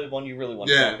said you had one you really want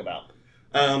to talk about.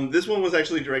 This one was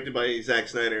actually directed by Zack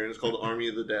Snyder, and it's called Army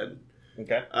of the Dead.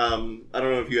 Okay. I don't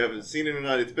know if you haven't seen it or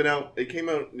not. It's been out. It came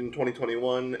out in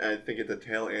 2021. I think at the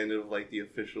tail end of like the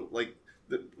official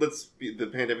the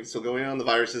pandemic's still going on. The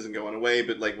virus isn't going away,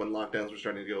 but like when lockdowns were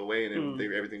starting to go away and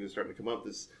everything was starting to come up,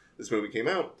 this movie came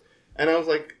out, and I was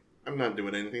like, I'm not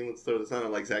doing anything. Let's throw this on. I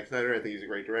like Zack Snyder. I think he's a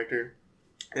great director,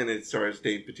 and it stars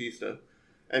Dave Bautista,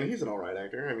 and he's an all right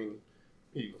actor. I mean,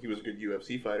 he was a good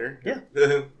UFC fighter.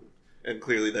 Yeah. And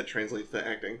clearly that translates to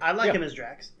acting. I like him as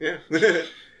Drax. Yeah.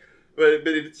 But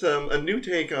it's a new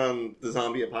take on the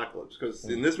zombie apocalypse, because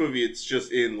in this movie it's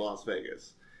just in Las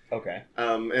Vegas. Okay.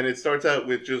 And it starts out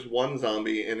with just one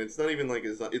zombie, and it's not even like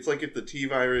it's like if the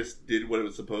T-virus did what it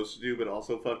was supposed to do, but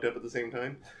also fucked up at the same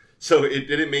time. So it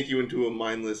didn't make you into a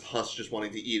mindless husk just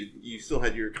wanting to eat. You still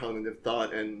had your cognitive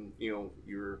thought and,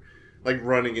 your like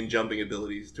running and jumping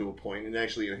abilities to a point, and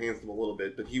actually enhanced them a little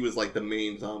bit. But he was like the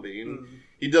main zombie, and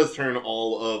he does turn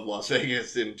all of Las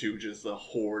Vegas into just a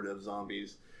horde of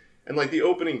zombies. And like the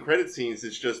opening credit scenes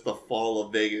is just the fall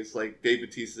of Vegas. Like Dave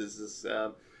Bautista is this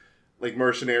like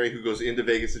mercenary who goes into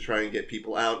Vegas to try and get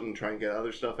people out and try and get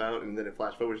other stuff out, and then it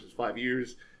flash forwards to 5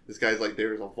 years. This guy's like,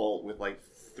 there's a vault with like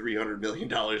 $300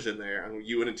 million in there. And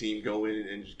you and a team go in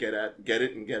and just get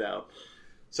it and get out.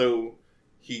 So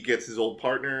he gets his old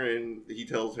partner and he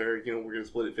tells her, we're going to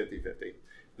split it 50-50.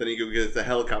 Then he gets the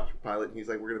helicopter pilot and he's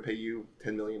like, we're going to pay you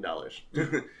 $10 million.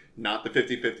 Not the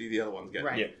 50-50 the other ones get.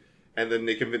 Right. Yeah. And then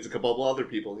they convince a couple of other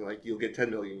people, like, you'll get $10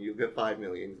 million, you'll get $5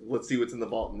 million. Let's see what's in the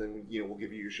vault, and then we'll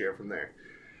give you your share from there.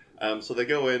 So they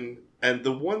go in, and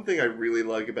the one thing I really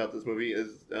like about this movie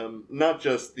is not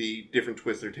just the different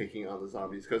twists they're taking on the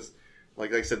zombies, because,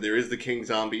 like I said, there is the king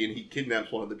zombie, and he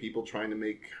kidnaps one of the people trying to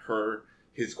make her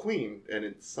his queen, and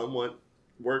it somewhat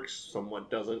works, somewhat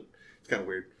doesn't. It's kind of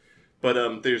weird.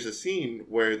 But there's a scene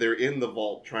where they're in the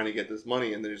vault trying to get this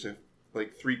money, and there's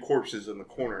like 3 corpses in the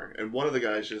corner, and one of the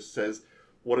guys just says,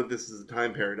 what if this is a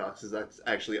time paradox? Is that's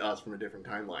actually us from a different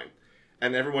timeline?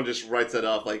 And everyone just writes that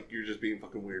off like, you're just being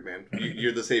fucking weird, man.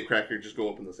 You're the safe cracker, just go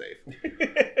open the safe.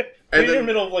 And you're in the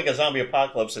middle of like a zombie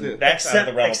apocalypse, and that's out of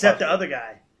the realm. Except the other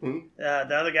guy. Hmm?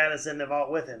 The other guy that's in the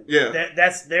vault with him. Yeah.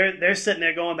 They're sitting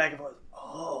there going back and forth.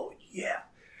 Oh, yeah.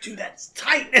 Dude, that's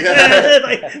tight. Yeah.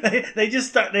 like, they just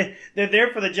start, they're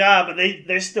there for the job, but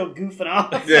they're still goofing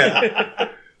off. Yeah.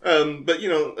 But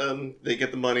they get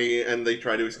the money and they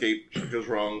try to escape. Shit goes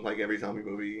wrong, like every zombie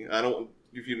movie. Do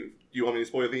you want me to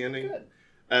spoil the ending?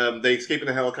 Good. They escape in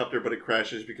a helicopter, but it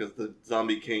crashes because the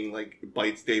zombie king like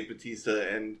bites Dave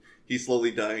Bautista, and he's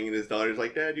slowly dying. And his daughter's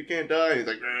like, "Dad, you can't die." And he's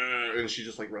like, "Argh," and she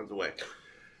just like runs away.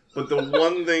 But the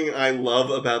one thing I love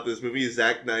about this movie is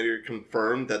Zack Snyder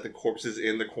confirmed that the corpses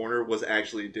in the corner was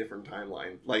actually a different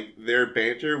timeline. Like their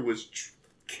banter was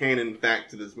canon fact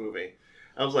to this movie.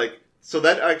 I was like, So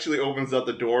that actually opens up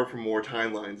the door for more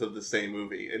timelines of the same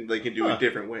movie, and they can do it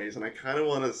different ways. And I kind of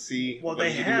want to see. Well,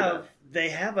 they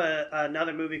have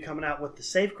another movie coming out with the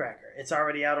Safecracker. It's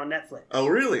already out on Netflix. Oh,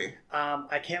 really?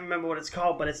 I can't remember what it's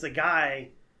called, but it's the guy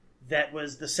that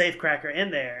was the Safecracker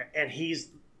in there, and he's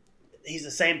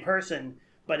the same person,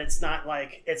 but it's not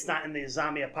in the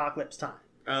zombie apocalypse time.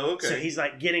 Oh, okay. So he's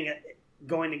like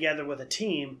going together with a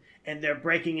team, and they're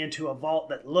breaking into a vault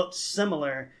that looks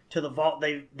similar to the vault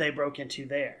they broke into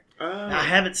there. Now, I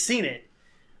haven't seen it,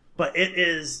 but it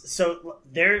is so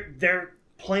they're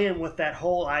playing with that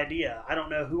whole idea. I don't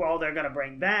know who all they're going to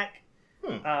bring back,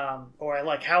 or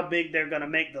like how big they're going to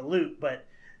make the loot,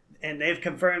 and they've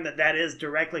confirmed that is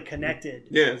directly connected.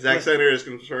 Yeah, Zack Snyder has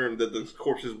confirmed that the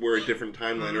corpses were a different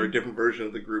timeline or a different version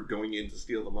of the group going in to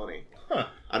steal the money. Huh.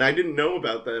 And I didn't know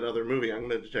about that other movie. I'm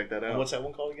going to have to check that out. What's that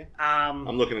one called again?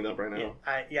 I'm looking it up right now.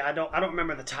 I don't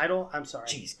remember the title. I'm sorry.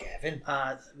 Jeez, Gavin.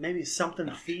 Maybe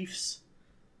something Thieves.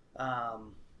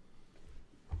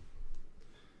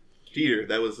 Peter,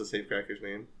 that was the Safecracker's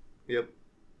name. Yep.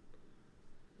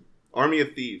 Army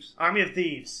of Thieves. Army of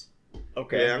Thieves.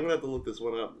 Okay. Yeah, I'm gonna have to look this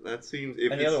one up. That seems.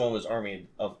 And the other one was Army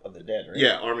of the Dead, right?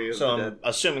 Yeah, Army of the Dead. So I'm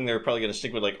assuming they're probably gonna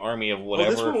stick with like Army of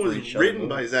whatever. Well, this one was written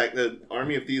by Zack. The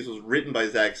Army of Thieves was written by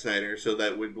Zack Snyder, so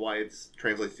that would why it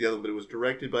translates to the other one. But it was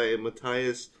directed by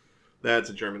Matthias. That's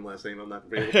a German last name. I'm not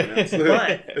going to be able to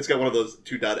pronounce. It's got one of those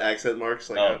 2 accent marks.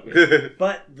 Like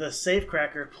but the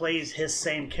Safecracker plays his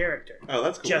same character. Oh,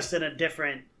 that's cool. Just in a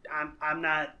different. I'm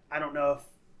not. I don't know if.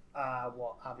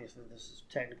 Well, obviously, this is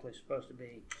technically supposed to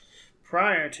be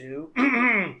prior to,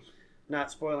 not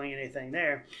spoiling anything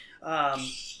there, but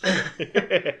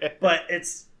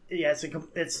it's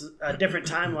a different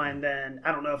timeline than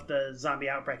I don't know if the zombie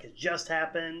outbreak has just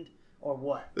happened or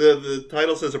what. The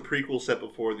title says a prequel set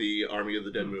before the Army of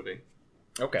the Dead movie.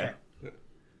 Okay.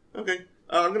 Okay,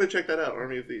 I'm going to check that out,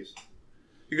 Army of Thieves.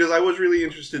 Because I was really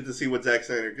interested to see what Zack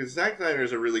Snyder... Because Zack Snyder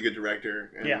is a really good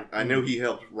director. And I know he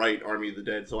helped write Army of the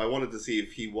Dead. So I wanted to see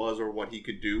if he was or what he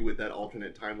could do with that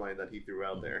alternate timeline that he threw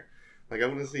out there. Like, I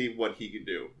want to see what he could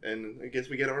do. And I guess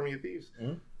we get Army of Thieves.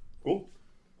 Mm-hmm. Cool.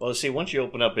 Well, see, once you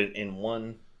open up in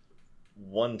one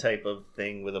type of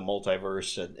thing with a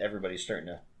multiverse, everybody's starting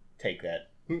to take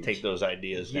those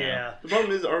ideas now. Yeah. The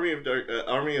problem is Army of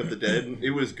the Dead,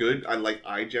 it was good.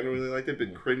 I genuinely liked it,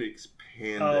 but critics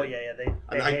panned it.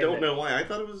 They and I don't know why. I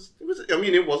thought it was I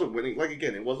mean, it wasn't winning, like,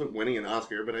 again, it wasn't winning an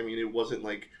Oscar, but I mean, it wasn't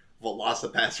like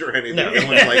Velocipaster or anything. No. It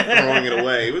was like throwing it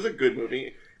away. It was a good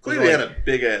movie. Clearly they had a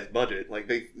big ass budget. Like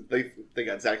they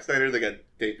got Zack Snyder, they got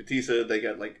Dave Bautista, they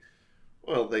got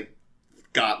they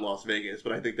got Las Vegas,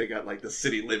 but I think they got like the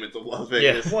city limits of Las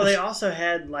Vegas. Yeah. Well, they also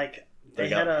had like they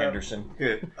had Henderson.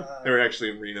 Yeah, they were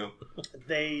actually in Reno.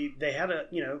 They had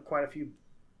quite a few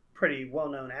pretty well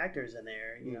known actors in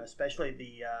there. You know, especially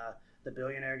the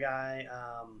billionaire guy.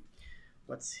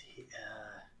 What's he?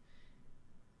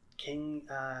 Kiko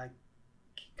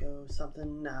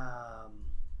something.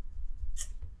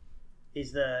 He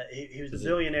was the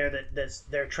billionaire that's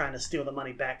they're trying to steal the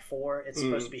money back for. It's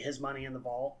supposed to be his money in the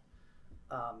vault.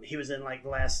 He was in like The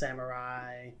Last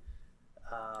Samurai.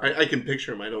 I can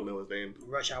picture him. I don't know his name.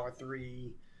 Rush Hour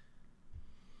 3.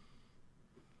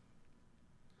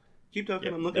 Keep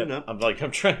talking. I'm looking it up. I'm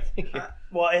trying to think.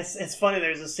 Well, it's funny.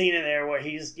 There's a scene in there where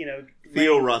he's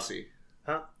Theo Rossi.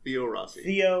 Huh? Theo Rossi.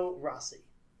 Theo Rossi.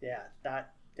 Yeah, I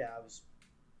was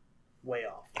way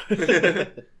off.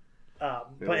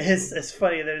 But it's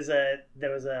funny. There was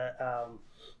a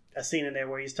scene in there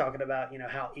where he's talking about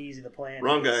how easy the plan.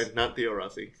 Wrong guy, not Theo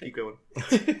Rossi. Keep going.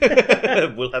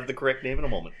 We'll have the correct name in a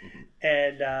moment.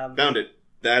 And found it.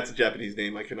 That's a Japanese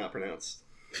name I cannot pronounce.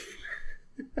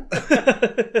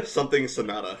 Something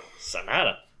Sonata.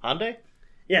 Sonata. Hyundai?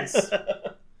 Yes.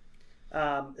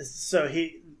 So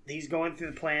he's going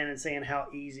through the plan and saying how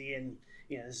easy and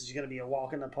this is going to be a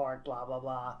walk in the park. Blah blah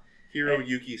blah.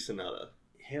 Hiroyuki Sanada.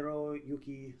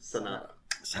 Hiroyuki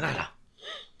Sanada.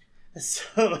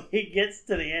 So he gets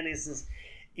to the end. He says,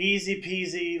 "Easy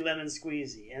peasy, lemon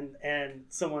squeezy," and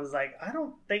someone's like, "I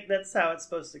don't think that's how it's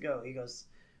supposed to go." He goes,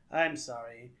 "I'm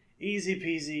sorry, easy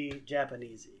peasy,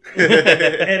 Japanesey."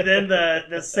 And then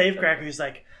the Safecracker's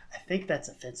like, "I think that's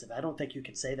offensive. I don't think you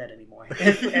can say that anymore." And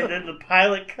then the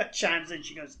pilot chimes in.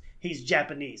 She goes, "He's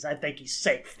Japanese. I think he's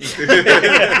safe."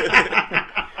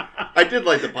 I did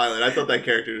like the pilot. I thought that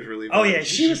character was really fun. Oh yeah,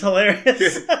 she was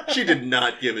hilarious. She did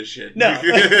not give a shit. No.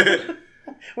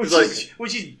 When she's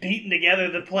beating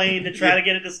together the plane to try to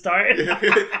get it to start. She's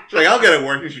like, "I'll get it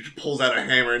working." She pulls out a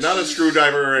hammer, not a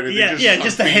screwdriver or anything.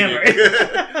 Just a hammer.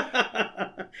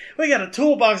 We got a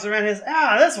toolbox around his.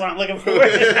 That's what I'm looking for.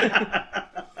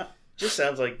 just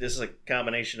sounds like this is a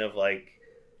combination of like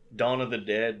Dawn of the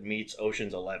Dead meets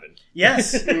Ocean's 11.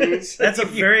 Yes, that's a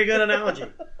very good analogy.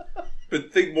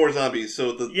 But think more zombies.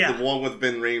 So the Yeah. one with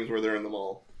Vin Rames where they're in the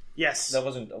mall. Yes. That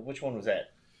wasn't. Which one was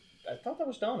that? I thought that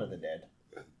was Dawn of the Dead.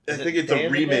 I Is think it it's Day a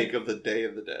of the remake Dead? of the Day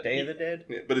of the Dead. Day of the Dead.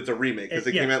 Yeah, but it's a remake because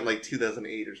it Yeah. came out in like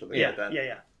 2008 or something like that.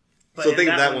 Yeah. But So in think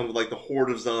of that one with like the horde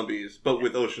of zombies, but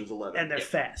with Ocean's 11. and they're Yeah.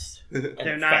 fast. And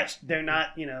They're not. fast. They're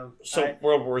not. You know. So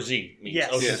World War Z meets Yes.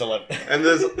 Ocean's Yeah. 11. And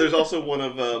there's also one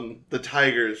of the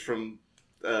tigers from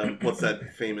what's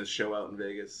that famous show out in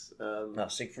Vegas? No,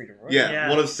 Siegfried and Roy. Yeah,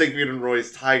 one of Siegfried and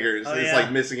Roy's tigers Oh, is yeah.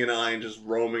 like missing an eye and just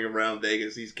roaming around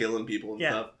Vegas. He's killing people and Yeah.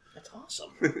 stuff. That's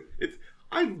awesome.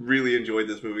 I really enjoyed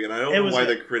this movie, and I don't It know was why a-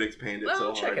 the critics panned it Well, so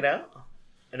I'll hard. check it out.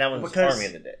 And that one's Because- Army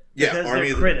of the Dead. Yeah, because Army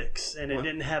they're of the critics, and it What?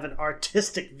 didn't have an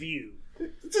artistic view.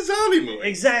 It's a zombie movie.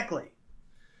 Exactly.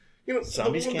 You know,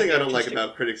 Zombies the one can't thing I be don't like artistic.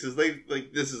 about critics is they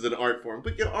like this is an art form,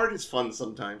 but art is fun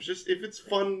sometimes. Just if it's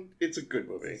fun, it's a good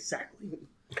movie. Exactly.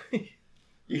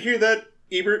 You hear that,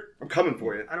 Ebert? I'm coming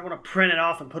for you. I don't want to print it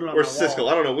off and put it on Or my Siskel. wall.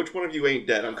 I don't know which one of you ain't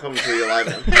dead. I'm coming for you alive.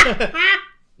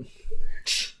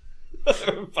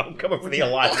 I'm coming for the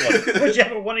alive one.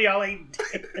 Whichever one of y'all ain't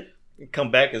dead.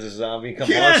 Come back as a zombie. Come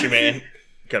Yeah. launch you, man.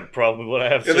 Got a problem with what I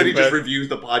have to And then say he just back. reviews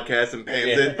the podcast and pans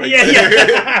Yeah. it. Like,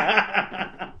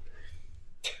 Yeah.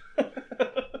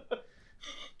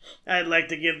 I'd like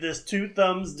to give this 2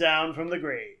 thumbs down from the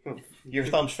grave. Your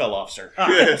thumbs fell off, sir.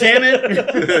 Ah, damn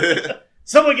it!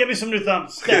 Someone give me some new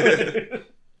thumbs.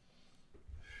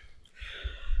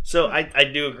 So I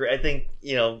do agree. I think,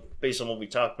 based on what we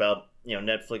talked about,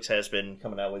 Netflix has been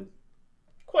coming out with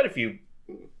quite a few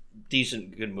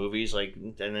decent, good movies,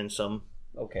 and then some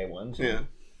okay ones. yeah.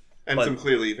 And But- some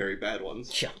clearly very bad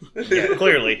ones. Yeah,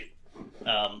 clearly.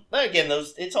 But again,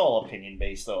 it's all opinion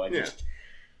based, though. I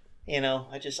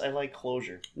like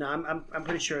closure. No, I'm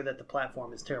pretty sure that the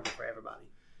platform is terrible for everybody.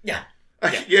 Yeah.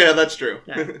 Yeah, that's true.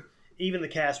 Yeah. Even the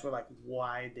cast were like,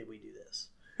 "Why did we do this?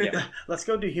 Yeah. Let's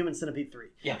go do Human Centipede 3."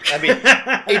 Yeah. I mean,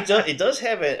 it does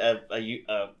have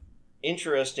a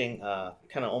interesting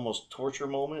kind of almost torture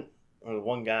moment.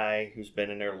 One guy who's been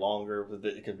in there longer,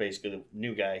 because basically the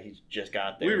new guy, he's just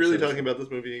got there. Are we really So- talking about this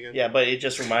movie again? Yeah, but it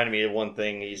just reminded me of one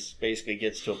thing. He's basically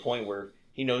gets to a point where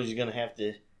he knows he's going to have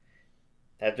to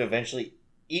eventually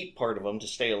eat part of him to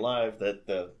stay alive.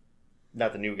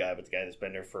 Not the new guy, but the guy that's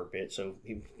been there for a bit. So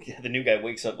the new guy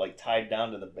wakes up tied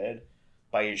down to the bed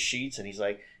by his sheets, and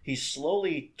he's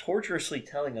slowly, torturously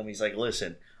telling him, he's like,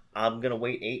 "Listen, I'm going to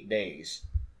wait 8 days.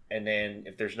 And then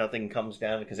if there's nothing comes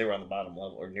down," because they were on the bottom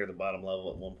level or near the bottom level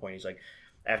at one point, he's like,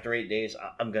 "After 8 days,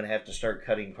 I'm going to have to start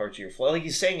cutting parts of your flesh."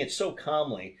 He's saying it so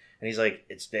calmly. And he's like,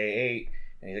 "It's day 8.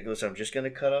 And he's like, "Listen, I'm just going to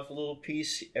cut off a little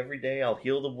piece every day. I'll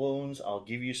heal the wounds. I'll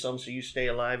give you some so you stay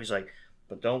alive." He's like,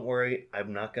 "But don't worry,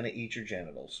 I'm not going to eat your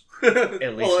genitals.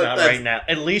 At least not right now.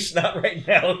 At least not right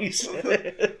now," he says.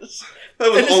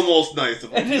 That was almost nice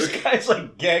of him. And this guy's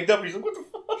gagged up. He's like, "What the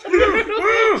fuck?"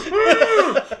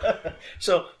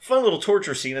 So, fun little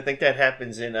torture scene. I think that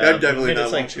happens in I'm definitely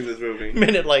minutes, not watching this movie.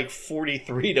 minute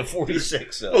 43 to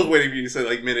 46. I was waiting for you to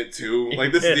say minute 2.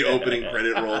 This is the opening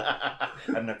credit roll.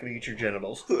 I'm not going to eat your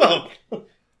genitals.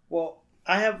 Well,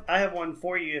 I have one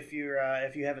for you if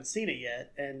you haven't seen it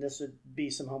yet, and this would be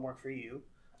some homework for you.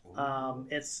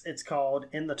 It's called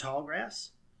In the Tall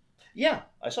Grass. Yeah,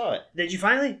 I saw it. Did you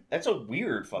finally? That's a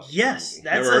weird fucking Yes, movie.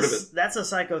 that's Never heard of it. that's a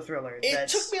psycho thriller. It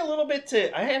took me a little bit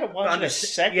I had to watch it a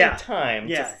second yeah. time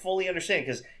to Yeah. fully understand,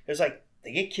 because it was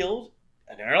they get killed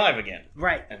and they're alive again.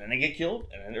 Right. And then they get killed,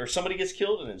 or somebody gets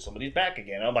killed, and then somebody's back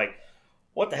again. I'm like,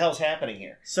 what the hell's happening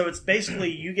here? So it's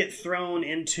basically you get thrown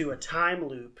into a time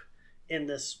loop in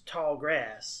this tall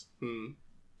grass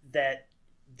that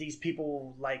these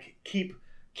people keep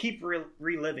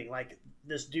reliving.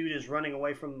 This dude is running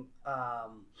away from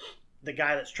the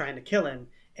guy that's trying to kill him,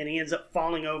 and he ends up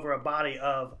falling over a body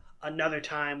of another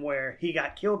time where he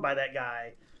got killed by that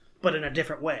guy, but in a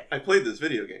different way. I played this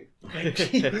video game.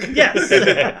 Yes.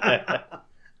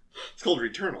 It's called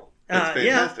Returnal. It's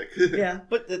Yeah. fantastic. Yeah.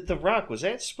 But the Rock, was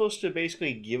that supposed to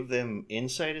basically give them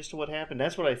insight as to what happened?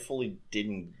 That's what I fully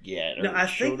didn't get. No, I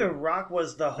think The them. Rock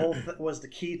was the whole was the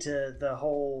key to the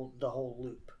whole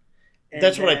loop. And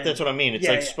That's what then- I mean. It's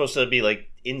Yeah, yeah. supposed to be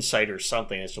insight or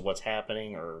something as to what's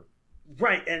happening, or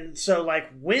Right, and so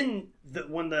when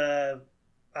the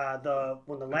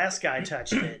last guy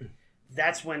touched it,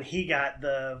 that's when he got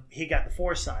the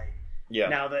foresight. yeah.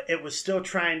 Now it was still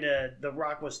the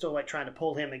Rock was still trying to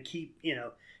pull him and keep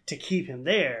him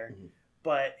there,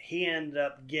 but he ended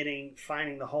up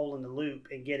finding the hole in the loop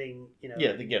and getting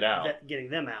to get out, getting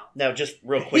them out. Now, just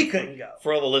real quick, he couldn't go.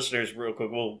 For all the listeners, real quick,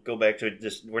 we'll go back to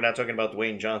this. We're not talking about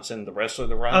Dwayne Johnson, the wrestler,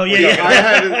 The Rock. Oh yeah, I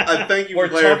haven't. Thank you. We're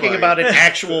for clarifying. talking about an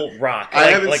actual Rock.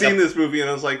 I haven't seen this movie, and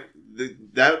I was like,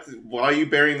 "That's why are you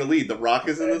burying the lead? The Rock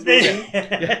is in this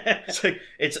movie."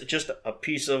 It's just a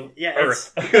piece of Yeah,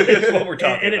 Earth. That's what we're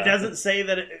talking about. And it doesn't say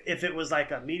that if it was like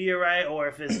a meteorite or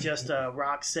if it's just a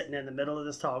rock sitting in the middle of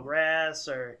this tall grass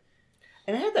or.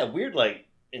 And it had that weird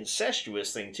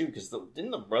incestuous thing too, because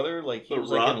didn't the brother he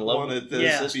was Rock in love wanted with to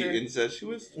his sister? be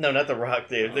incestuous? No, not the Rock.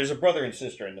 There's a brother and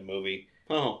sister in the movie.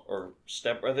 Oh, or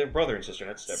stepbrother, brother and sister,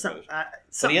 not stepbrothers.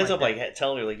 But he ends like up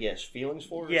telling her he has feelings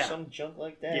for her or some junk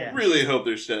like that. Yeah. Really hope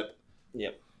they're step.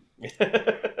 Yep.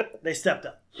 They stepped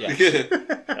up. Yeah.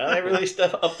 They really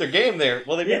stepped up their game there.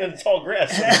 Well, they've been in the tall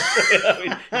grass.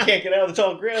 You can't get out of the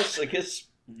tall grass. I guess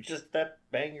just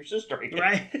bang your sister.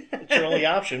 Right. It's your only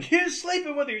option. You're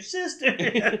sleeping with your sister.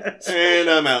 And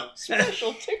I'm out.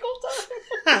 Special tickle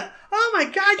time. Oh my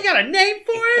God, you got a name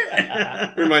for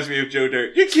it? Reminds me of Joe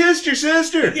Dirt. You kissed your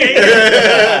sister.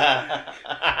 Yeah.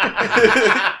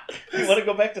 You want to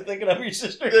go back to thinking of your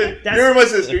sister? You're my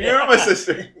sister. You're my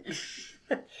sister.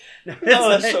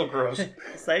 That's so gross.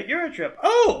 It's like Eurotrip.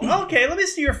 Oh, okay. Let me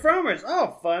see your fromers.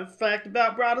 Oh, fun fact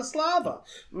about Bratislava.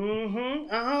 Mm-hmm.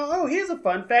 Oh, here's a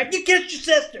fun fact. You kissed your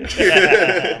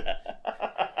sister.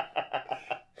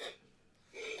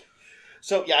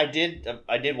 So yeah, I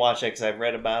did watch that because I've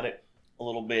read about it a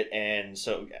little bit, and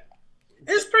so yeah.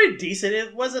 It was pretty decent.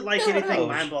 It wasn't anything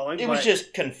mind blowing. It was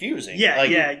just confusing. Yeah,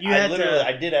 yeah.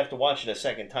 I did have to watch it a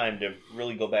second time to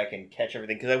really go back and catch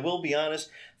everything. Because I will be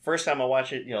honest, first time I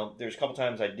watched it, there's a couple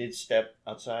times I did step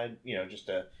outside, just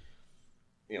to,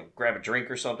 grab a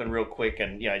drink or something real quick,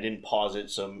 and I didn't pause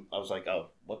it. So I was like, oh,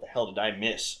 what the hell did I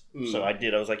miss? So I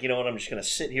did. I was like, you know what? I'm just gonna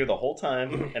sit here the whole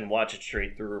time and watch it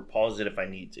straight through, or pause it if I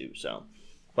need to. So,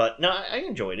 but no, I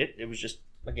enjoyed it. It was just,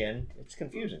 again, it's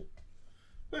confusing.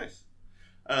 Nice.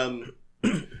 I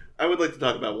would like to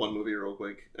talk about one movie real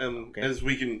quick. Okay. As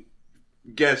we can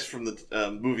guess from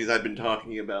the movies I've been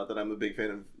talking about, that I'm a big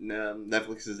fan of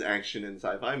Netflix's action and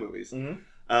sci-fi movies.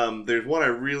 Mm-hmm. There's one I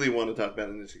really want to talk about,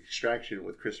 and it's Extraction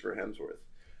with Christopher Hemsworth.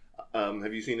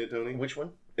 Have you seen it, Tony? Which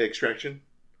one? Extraction.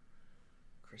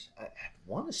 Chris, I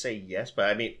want to say yes,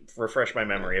 but refresh my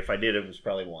memory. If I did, it was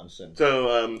probably once.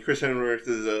 So Chris Hemsworth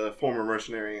is a former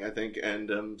mercenary, I think,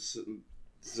 and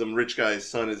some rich guy's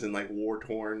son is in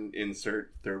war-torn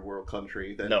insert third world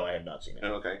country. No, I have not seen it.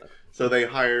 Okay. So they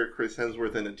hire Chris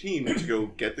Hemsworth and a team to go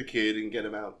get the kid and get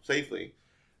him out safely.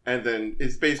 And then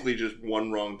it's basically just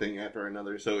one wrong thing after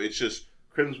another. So it's just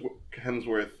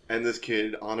Hemsworth and this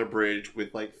kid on a bridge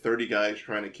with 30 guys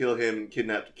trying to kill him and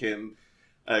kidnap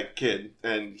a kid.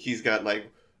 And he's got an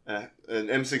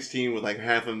M16 with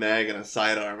half a mag and a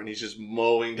sidearm, and he's just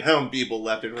mowing down people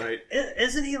left and right.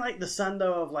 Isn't he the son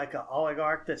though of an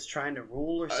oligarch that's trying to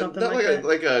rule or something that?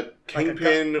 Like a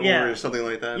kingpin or something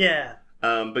like that. Yeah.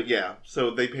 But yeah,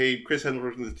 so they paid Chris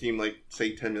Hemsworth and the team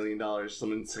say $10 million,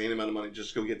 some insane amount of money,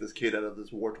 just to go get this kid out of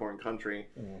this war-torn country.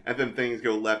 And then things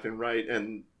go left and right,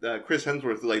 and Chris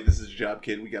Hemsworth is like, "This is your job,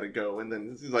 kid. We got to go." And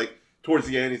then he's towards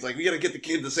the end, he's like, "We got to get the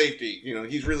kid to safety.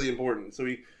 He's really important." So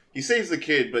he saves the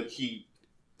kid, but he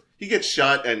gets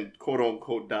shot and quote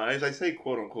unquote dies. I say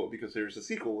quote unquote because there's a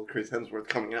sequel with Chris Hemsworth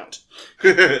coming out.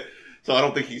 So I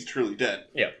don't think he's truly dead.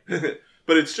 Yeah.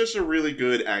 But it's just a really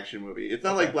good action movie. It's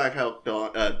not like Black Hawk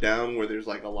Down where there's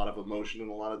a lot of emotion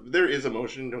and there is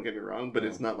emotion, don't get me wrong, but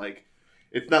it's not like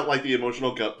the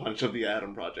emotional gut punch of the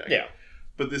Adam Project. Yeah.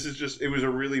 But this is it was a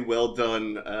really well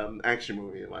done action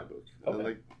movie in my book.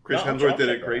 Okay. Chris Hemsworth did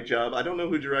a great job. I don't know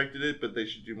who directed it, but they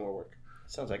should do more work.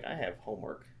 Sounds like I have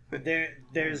homework.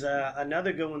 There's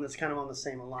another good one that's kind of on the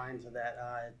same lines of that.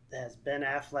 It has Ben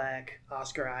Affleck,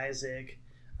 Oscar Isaac.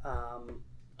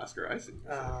 Oscar Isaac.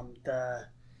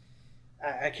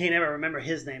 I can't ever remember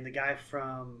his name. The guy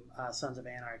from Sons of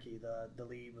Anarchy, the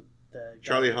lead with the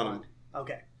Charlie Hunnam.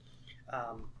 Okay.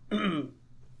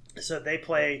 So they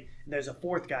play. There's a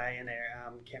fourth guy in there.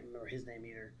 Can't remember his name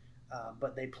either.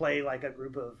 But they play a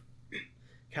group of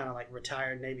kind of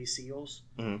retired Navy SEALs,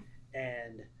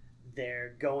 and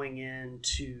they're going in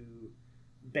to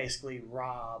basically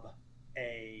rob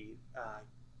a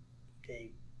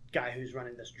guy who's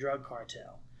running this drug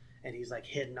cartel, and he's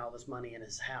hidden all this money in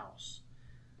his house,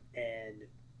 and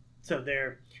so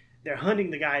they're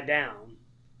hunting the guy down.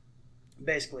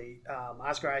 Basically,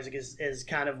 Oscar Isaac is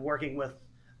kind of working with,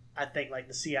 I think,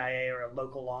 the CIA or a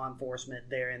local law enforcement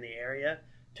there in the area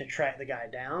to track the guy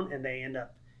down, and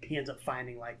he ends up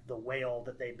finding the whale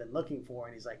that they've been looking for,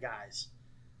 and he's like, guys,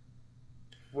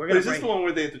 we're But gonna is this bring. the one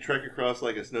where they have to trek across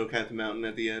like a snow-capped mountain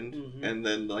at the end, Mhm. and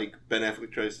then like Ben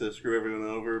Affleck tries to screw everyone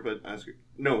over, but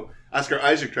Oscar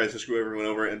Isaac tries to screw everyone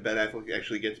over, and Ben Affleck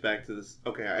actually gets back to this.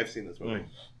 Okay, I've seen this movie.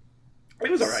 It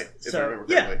was all right, if I remember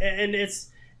correctly. And it's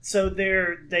so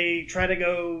they try to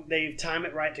go. They time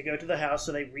it right to go to the house,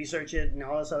 so they research it and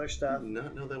all this other I stuff. did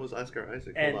not know that was Oscar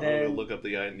Isaac. And Hold on, I'm then- gonna look up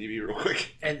the IMDb real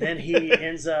quick. And then he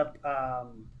ends up.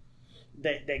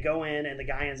 They go in, and the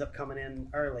guy ends up coming in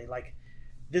early. Like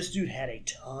this dude had a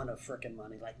ton of freaking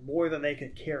money, like more than they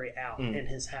could carry out in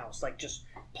his house, like just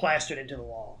plastered into the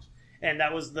walls. And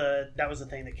that was the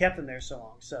thing that kept them there so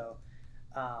long. So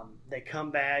they come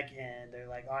back and they're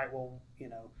like, all right, well,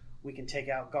 we can take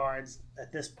out guards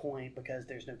at this point because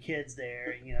there's no kids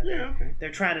there.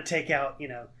 They're trying to take out,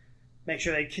 make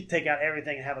sure they take out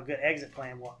everything and have a good exit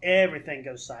plan. Well, everything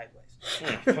goes sideways.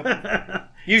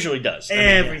 Usually does.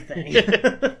 Everything.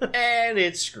 And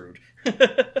it's screwed.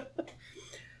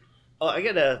 Oh,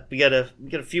 we got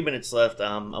a few minutes left.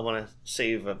 I want to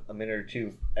save a minute or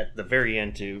two at the very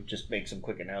end to just make some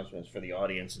quick announcements for the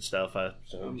audience and stuff.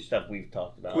 Stuff we've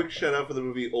talked about. Quick shout out for the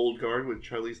movie Old Guard with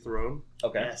Charlize Theron.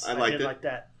 Okay. Yes, I I liked did it. like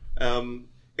that.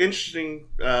 Interesting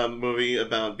movie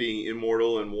about being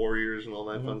immortal and warriors and all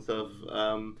that fun stuff.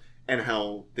 And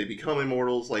how they become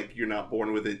immortals. Like, you're not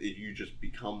born with it, you just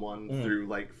become one through,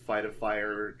 like, fight of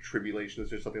fire,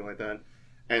 tribulations, or something like that.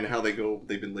 And how they've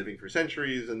been living for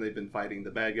centuries, and they've been fighting the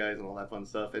bad guys and all that fun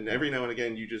stuff. And every now and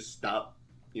again, you just stop,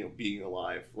 being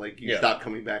alive. Like, you stop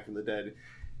coming back from the dead.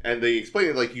 And they explain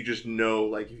it like you just know,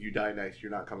 like, if you die next,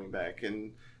 you're not coming back.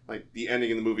 And, like, the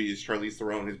ending in the movie is Charlize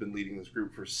Theron has been leading this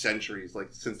group for centuries. Like,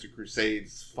 since the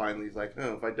Crusades, finally he's like,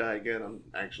 oh, if I die again, I'm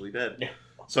actually dead. Yeah.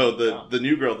 So the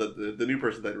new girl, the new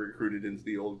person that recruited into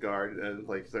the Old Guard, and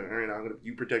like saying, all right,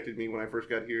 you protected me when I first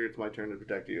got here. It's my turn to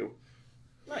protect you.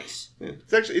 Nice. Yeah.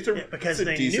 Because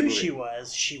they knew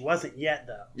she wasn't yet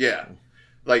though. Yeah,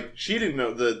 like she didn't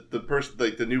know the person,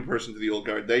 like the new person to the Old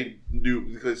Guard. They knew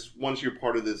because once you're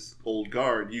part of this Old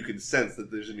Guard, you can sense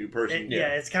that there's a new person.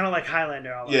 It's kind of like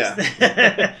Highlander almost.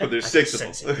 Yeah, but there's 6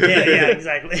 of them. yeah,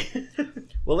 exactly.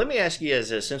 Well, let me ask you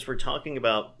as since we're talking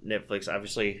about Netflix,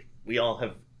 obviously we all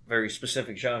have very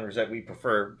specific genres that we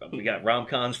prefer. We got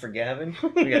rom-coms for Gavin.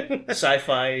 We got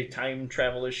sci-fi, time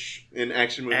travel-ish in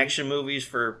action movies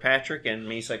for Patrick, and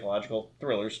me, psychological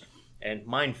thrillers and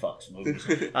mindfucks movies.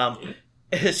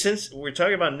 Since we're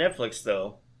talking about Netflix,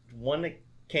 though, one that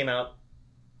came out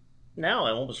now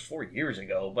almost 4 years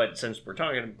ago, but since we're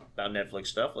talking about Netflix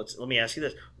stuff, let me ask you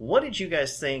this: what did you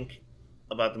guys think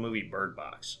about the movie Bird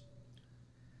Box?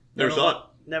 Never saw it.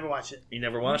 Never watched it. You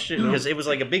never watched it? Because it was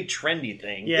like a big trendy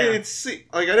thing. Yeah. It's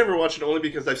like I never watched it only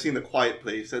because I've seen The Quiet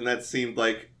Place, and that seemed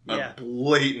like a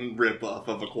blatant ripoff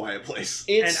of A Quiet Place.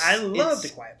 And I love The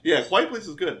Quiet Place. Yeah, Quiet Place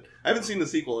is good. I haven't seen the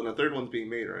sequel, and a third one's being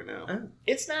made right now.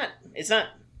 It's not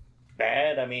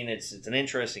bad. I mean, it's an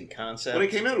interesting concept. When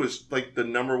it came out, it was like the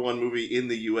 #1 movie in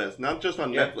the U.S., not just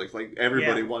on Netflix. Like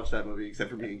everybody watched that movie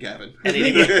except for me and Gavin. And it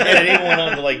even went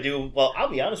on to like do well. I'll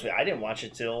be honest with you, I didn't watch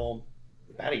it till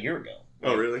about a year ago.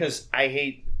 Oh, really? Because I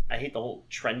hate the whole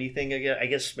trendy thing again. I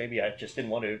guess maybe I just didn't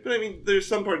want to. But I mean, there's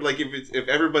some part like if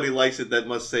everybody likes it, that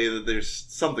must say that there's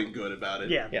something good about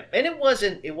it. Yeah. And it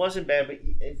wasn't bad, but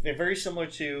it's very similar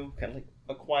to kind of like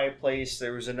A Quiet Place.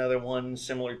 There was another one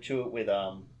similar to it with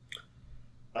oh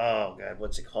god,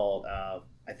 what's it called?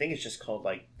 I think it's just called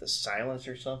like The Silence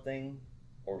or something,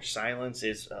 or Silence.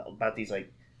 Is about these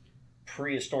like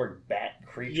prehistoric bat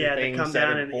creature they things come that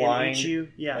down are and blind, eat you.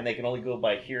 Yeah. and they can only go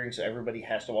by hearing, so everybody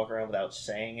has to walk around without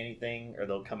saying anything, or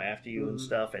they'll come after you and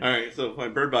stuff. And all right, so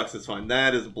fine, Bird Box is fine.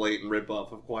 That is a blatant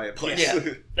ripoff of Quiet Place.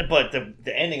 Yeah, but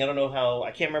the ending, I don't know how.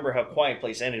 I can't remember how Quiet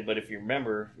Place ended, but if you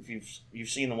remember, if you've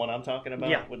seen the one I'm talking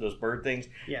about with those bird things,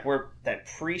 where that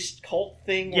priest cult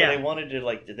thing, where they wanted to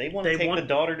did they want to take the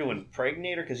daughter to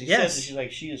impregnate her because he says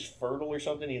that she is fertile or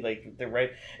something. They're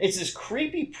right. It's this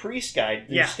creepy priest guy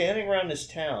who's standing around this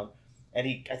town. And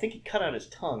I think he cut out his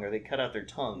tongue, or they cut out their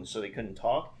tongues so they couldn't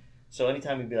talk. So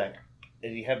anytime he'd be like,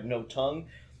 did he have no tongue?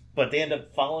 But they end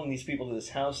up following these people to this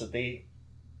house that they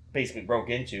basically broke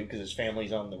into because his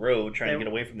family's on the road trying to get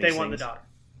away from these things. They want the daughter.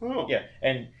 Oh. Yeah,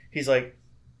 and he's like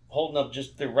holding up,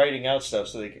 they're writing out stuff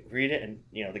so they can read it. And,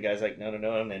 the guy's like, no.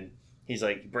 And then he's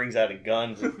like, he brings out a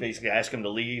gun to basically ask him to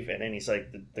leave. And then he's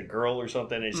like, the girl or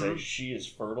something, and he says, she is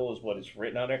fertile is what is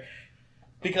written on her.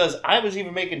 Because I was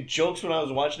even making jokes when I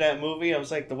was watching that movie. I was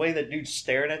like, the way that dude's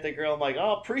staring at the girl, I'm like,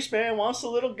 oh, priest man wants the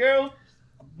little girl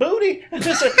booty. And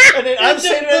then I'm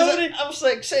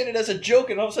saying it as a joke,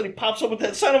 and all of a sudden he pops up with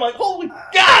that sign. I'm like, holy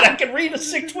God, I can read a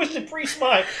sick, twisted priest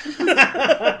mind.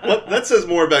 Well, that says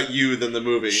more about you than the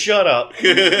movie. Shut up.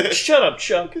 Shut up,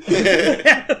 Chuck.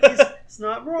 It's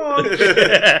not wrong.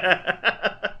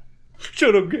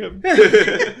 Shut up,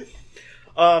 Kevin.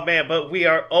 Oh, man, but we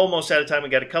are almost out of time. We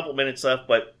got a couple minutes left,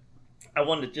 but I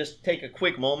wanted to just take a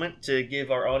quick moment to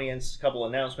give our audience a couple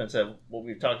announcements of what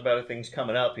we've talked about of things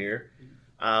coming up here.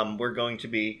 We're going to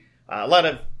be a lot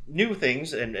of new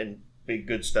things and big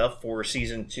good stuff for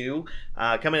season 2.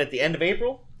 Coming at the end of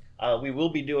April, we will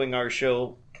be doing our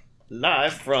show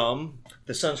live from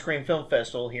the Sunscreen Film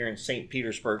Festival here in St.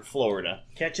 Petersburg, Florida.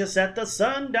 Catch us at the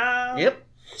Sundial. Yep.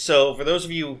 So for those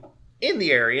of you in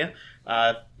the area,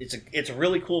 it's a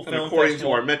really cool film festival. According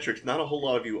to our metrics, not a whole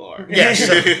lot of you are.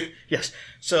 Yes.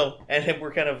 So, and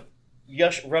we're kind of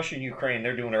Russia and Ukraine.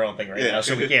 They're doing their own thing right now,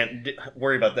 so we can't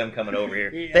worry about them coming over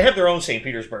here. Yeah. They have their own St.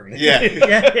 Petersburg. Yeah. And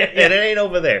it ain't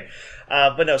over there.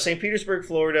 But no, St. Petersburg,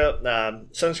 Florida,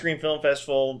 Sunscreen Film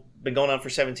Festival, been going on for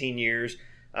 17 years.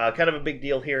 Kind of a big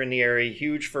deal here in the area.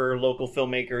 Huge for local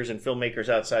filmmakers and filmmakers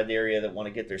outside the area that want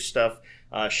to get their stuff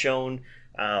shown.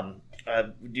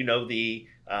 You know, the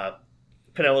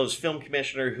Pinello's film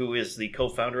commissioner, who is the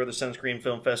co-founder of the Sunscreen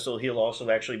Film Festival, he'll also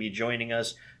actually be joining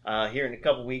us here in a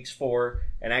couple weeks for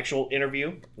an actual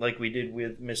interview, like we did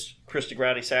with Miss Krista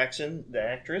Grady-Saxon, the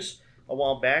actress, a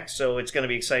while back. So it's going to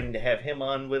be exciting to have him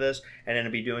on with us, and then to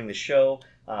be doing the show.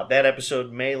 That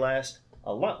episode may last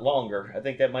a lot longer. I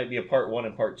think that might be a part 1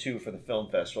 and part 2 for the film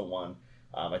festival one.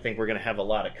 I think we're going to have a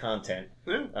lot of content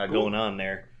going on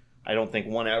there. I don't think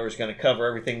 1 hour is going to cover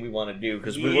everything we want to do,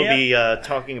 because we will be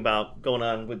talking about going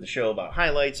on with the show about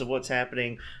highlights of what's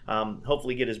happening.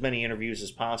 Hopefully get as many interviews as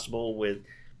possible with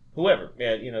whoever,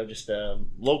 just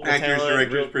local actors, talent,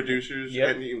 directors, producers,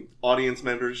 any audience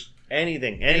members.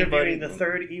 Anything. Anybody. The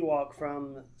third Ewok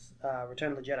from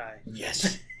Return of the Jedi.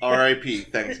 Yes. R.I.P.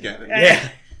 Thanks, Gavin. Yeah.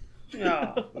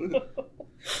 Oh.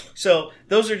 So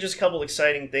those are just a couple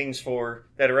exciting things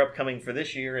that are upcoming for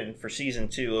this year and for season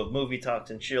 2 of Movie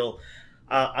Talks and Chill.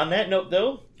 On that note,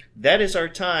 though, that is our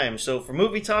time. So for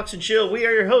Movie Talks and Chill, we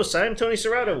are your hosts. I'm Tony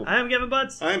Serrato. I'm Kevin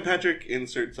Butts. I'm Patrick.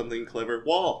 Insert something clever.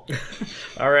 Wall.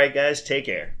 All right, guys, take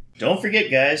care. Don't forget,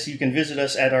 guys, you can visit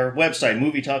us at our website,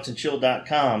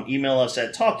 movietalksandchill.com. Email us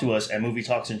at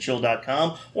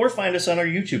talktous@movietalksandchill.com, or find us on our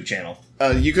YouTube channel.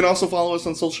 You can also follow us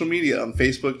on social media on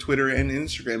Facebook, Twitter, and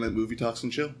Instagram at Movie Talks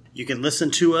and Chill. You can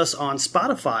listen to us on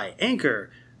Spotify,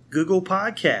 Anchor, Google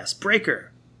Podcasts,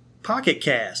 Breaker, Pocket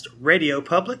Cast, Radio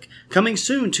Public, coming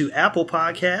soon to Apple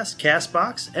Podcasts,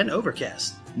 CastBox, and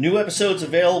Overcast. New episodes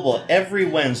available every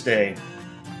Wednesday.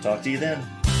 Talk to you then.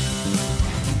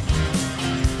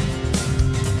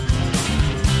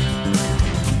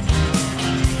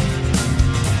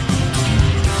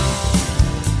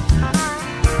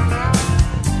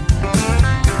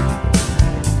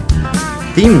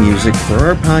 Theme music for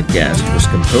our podcast was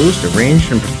composed,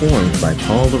 arranged, and performed by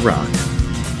Paul the Rock.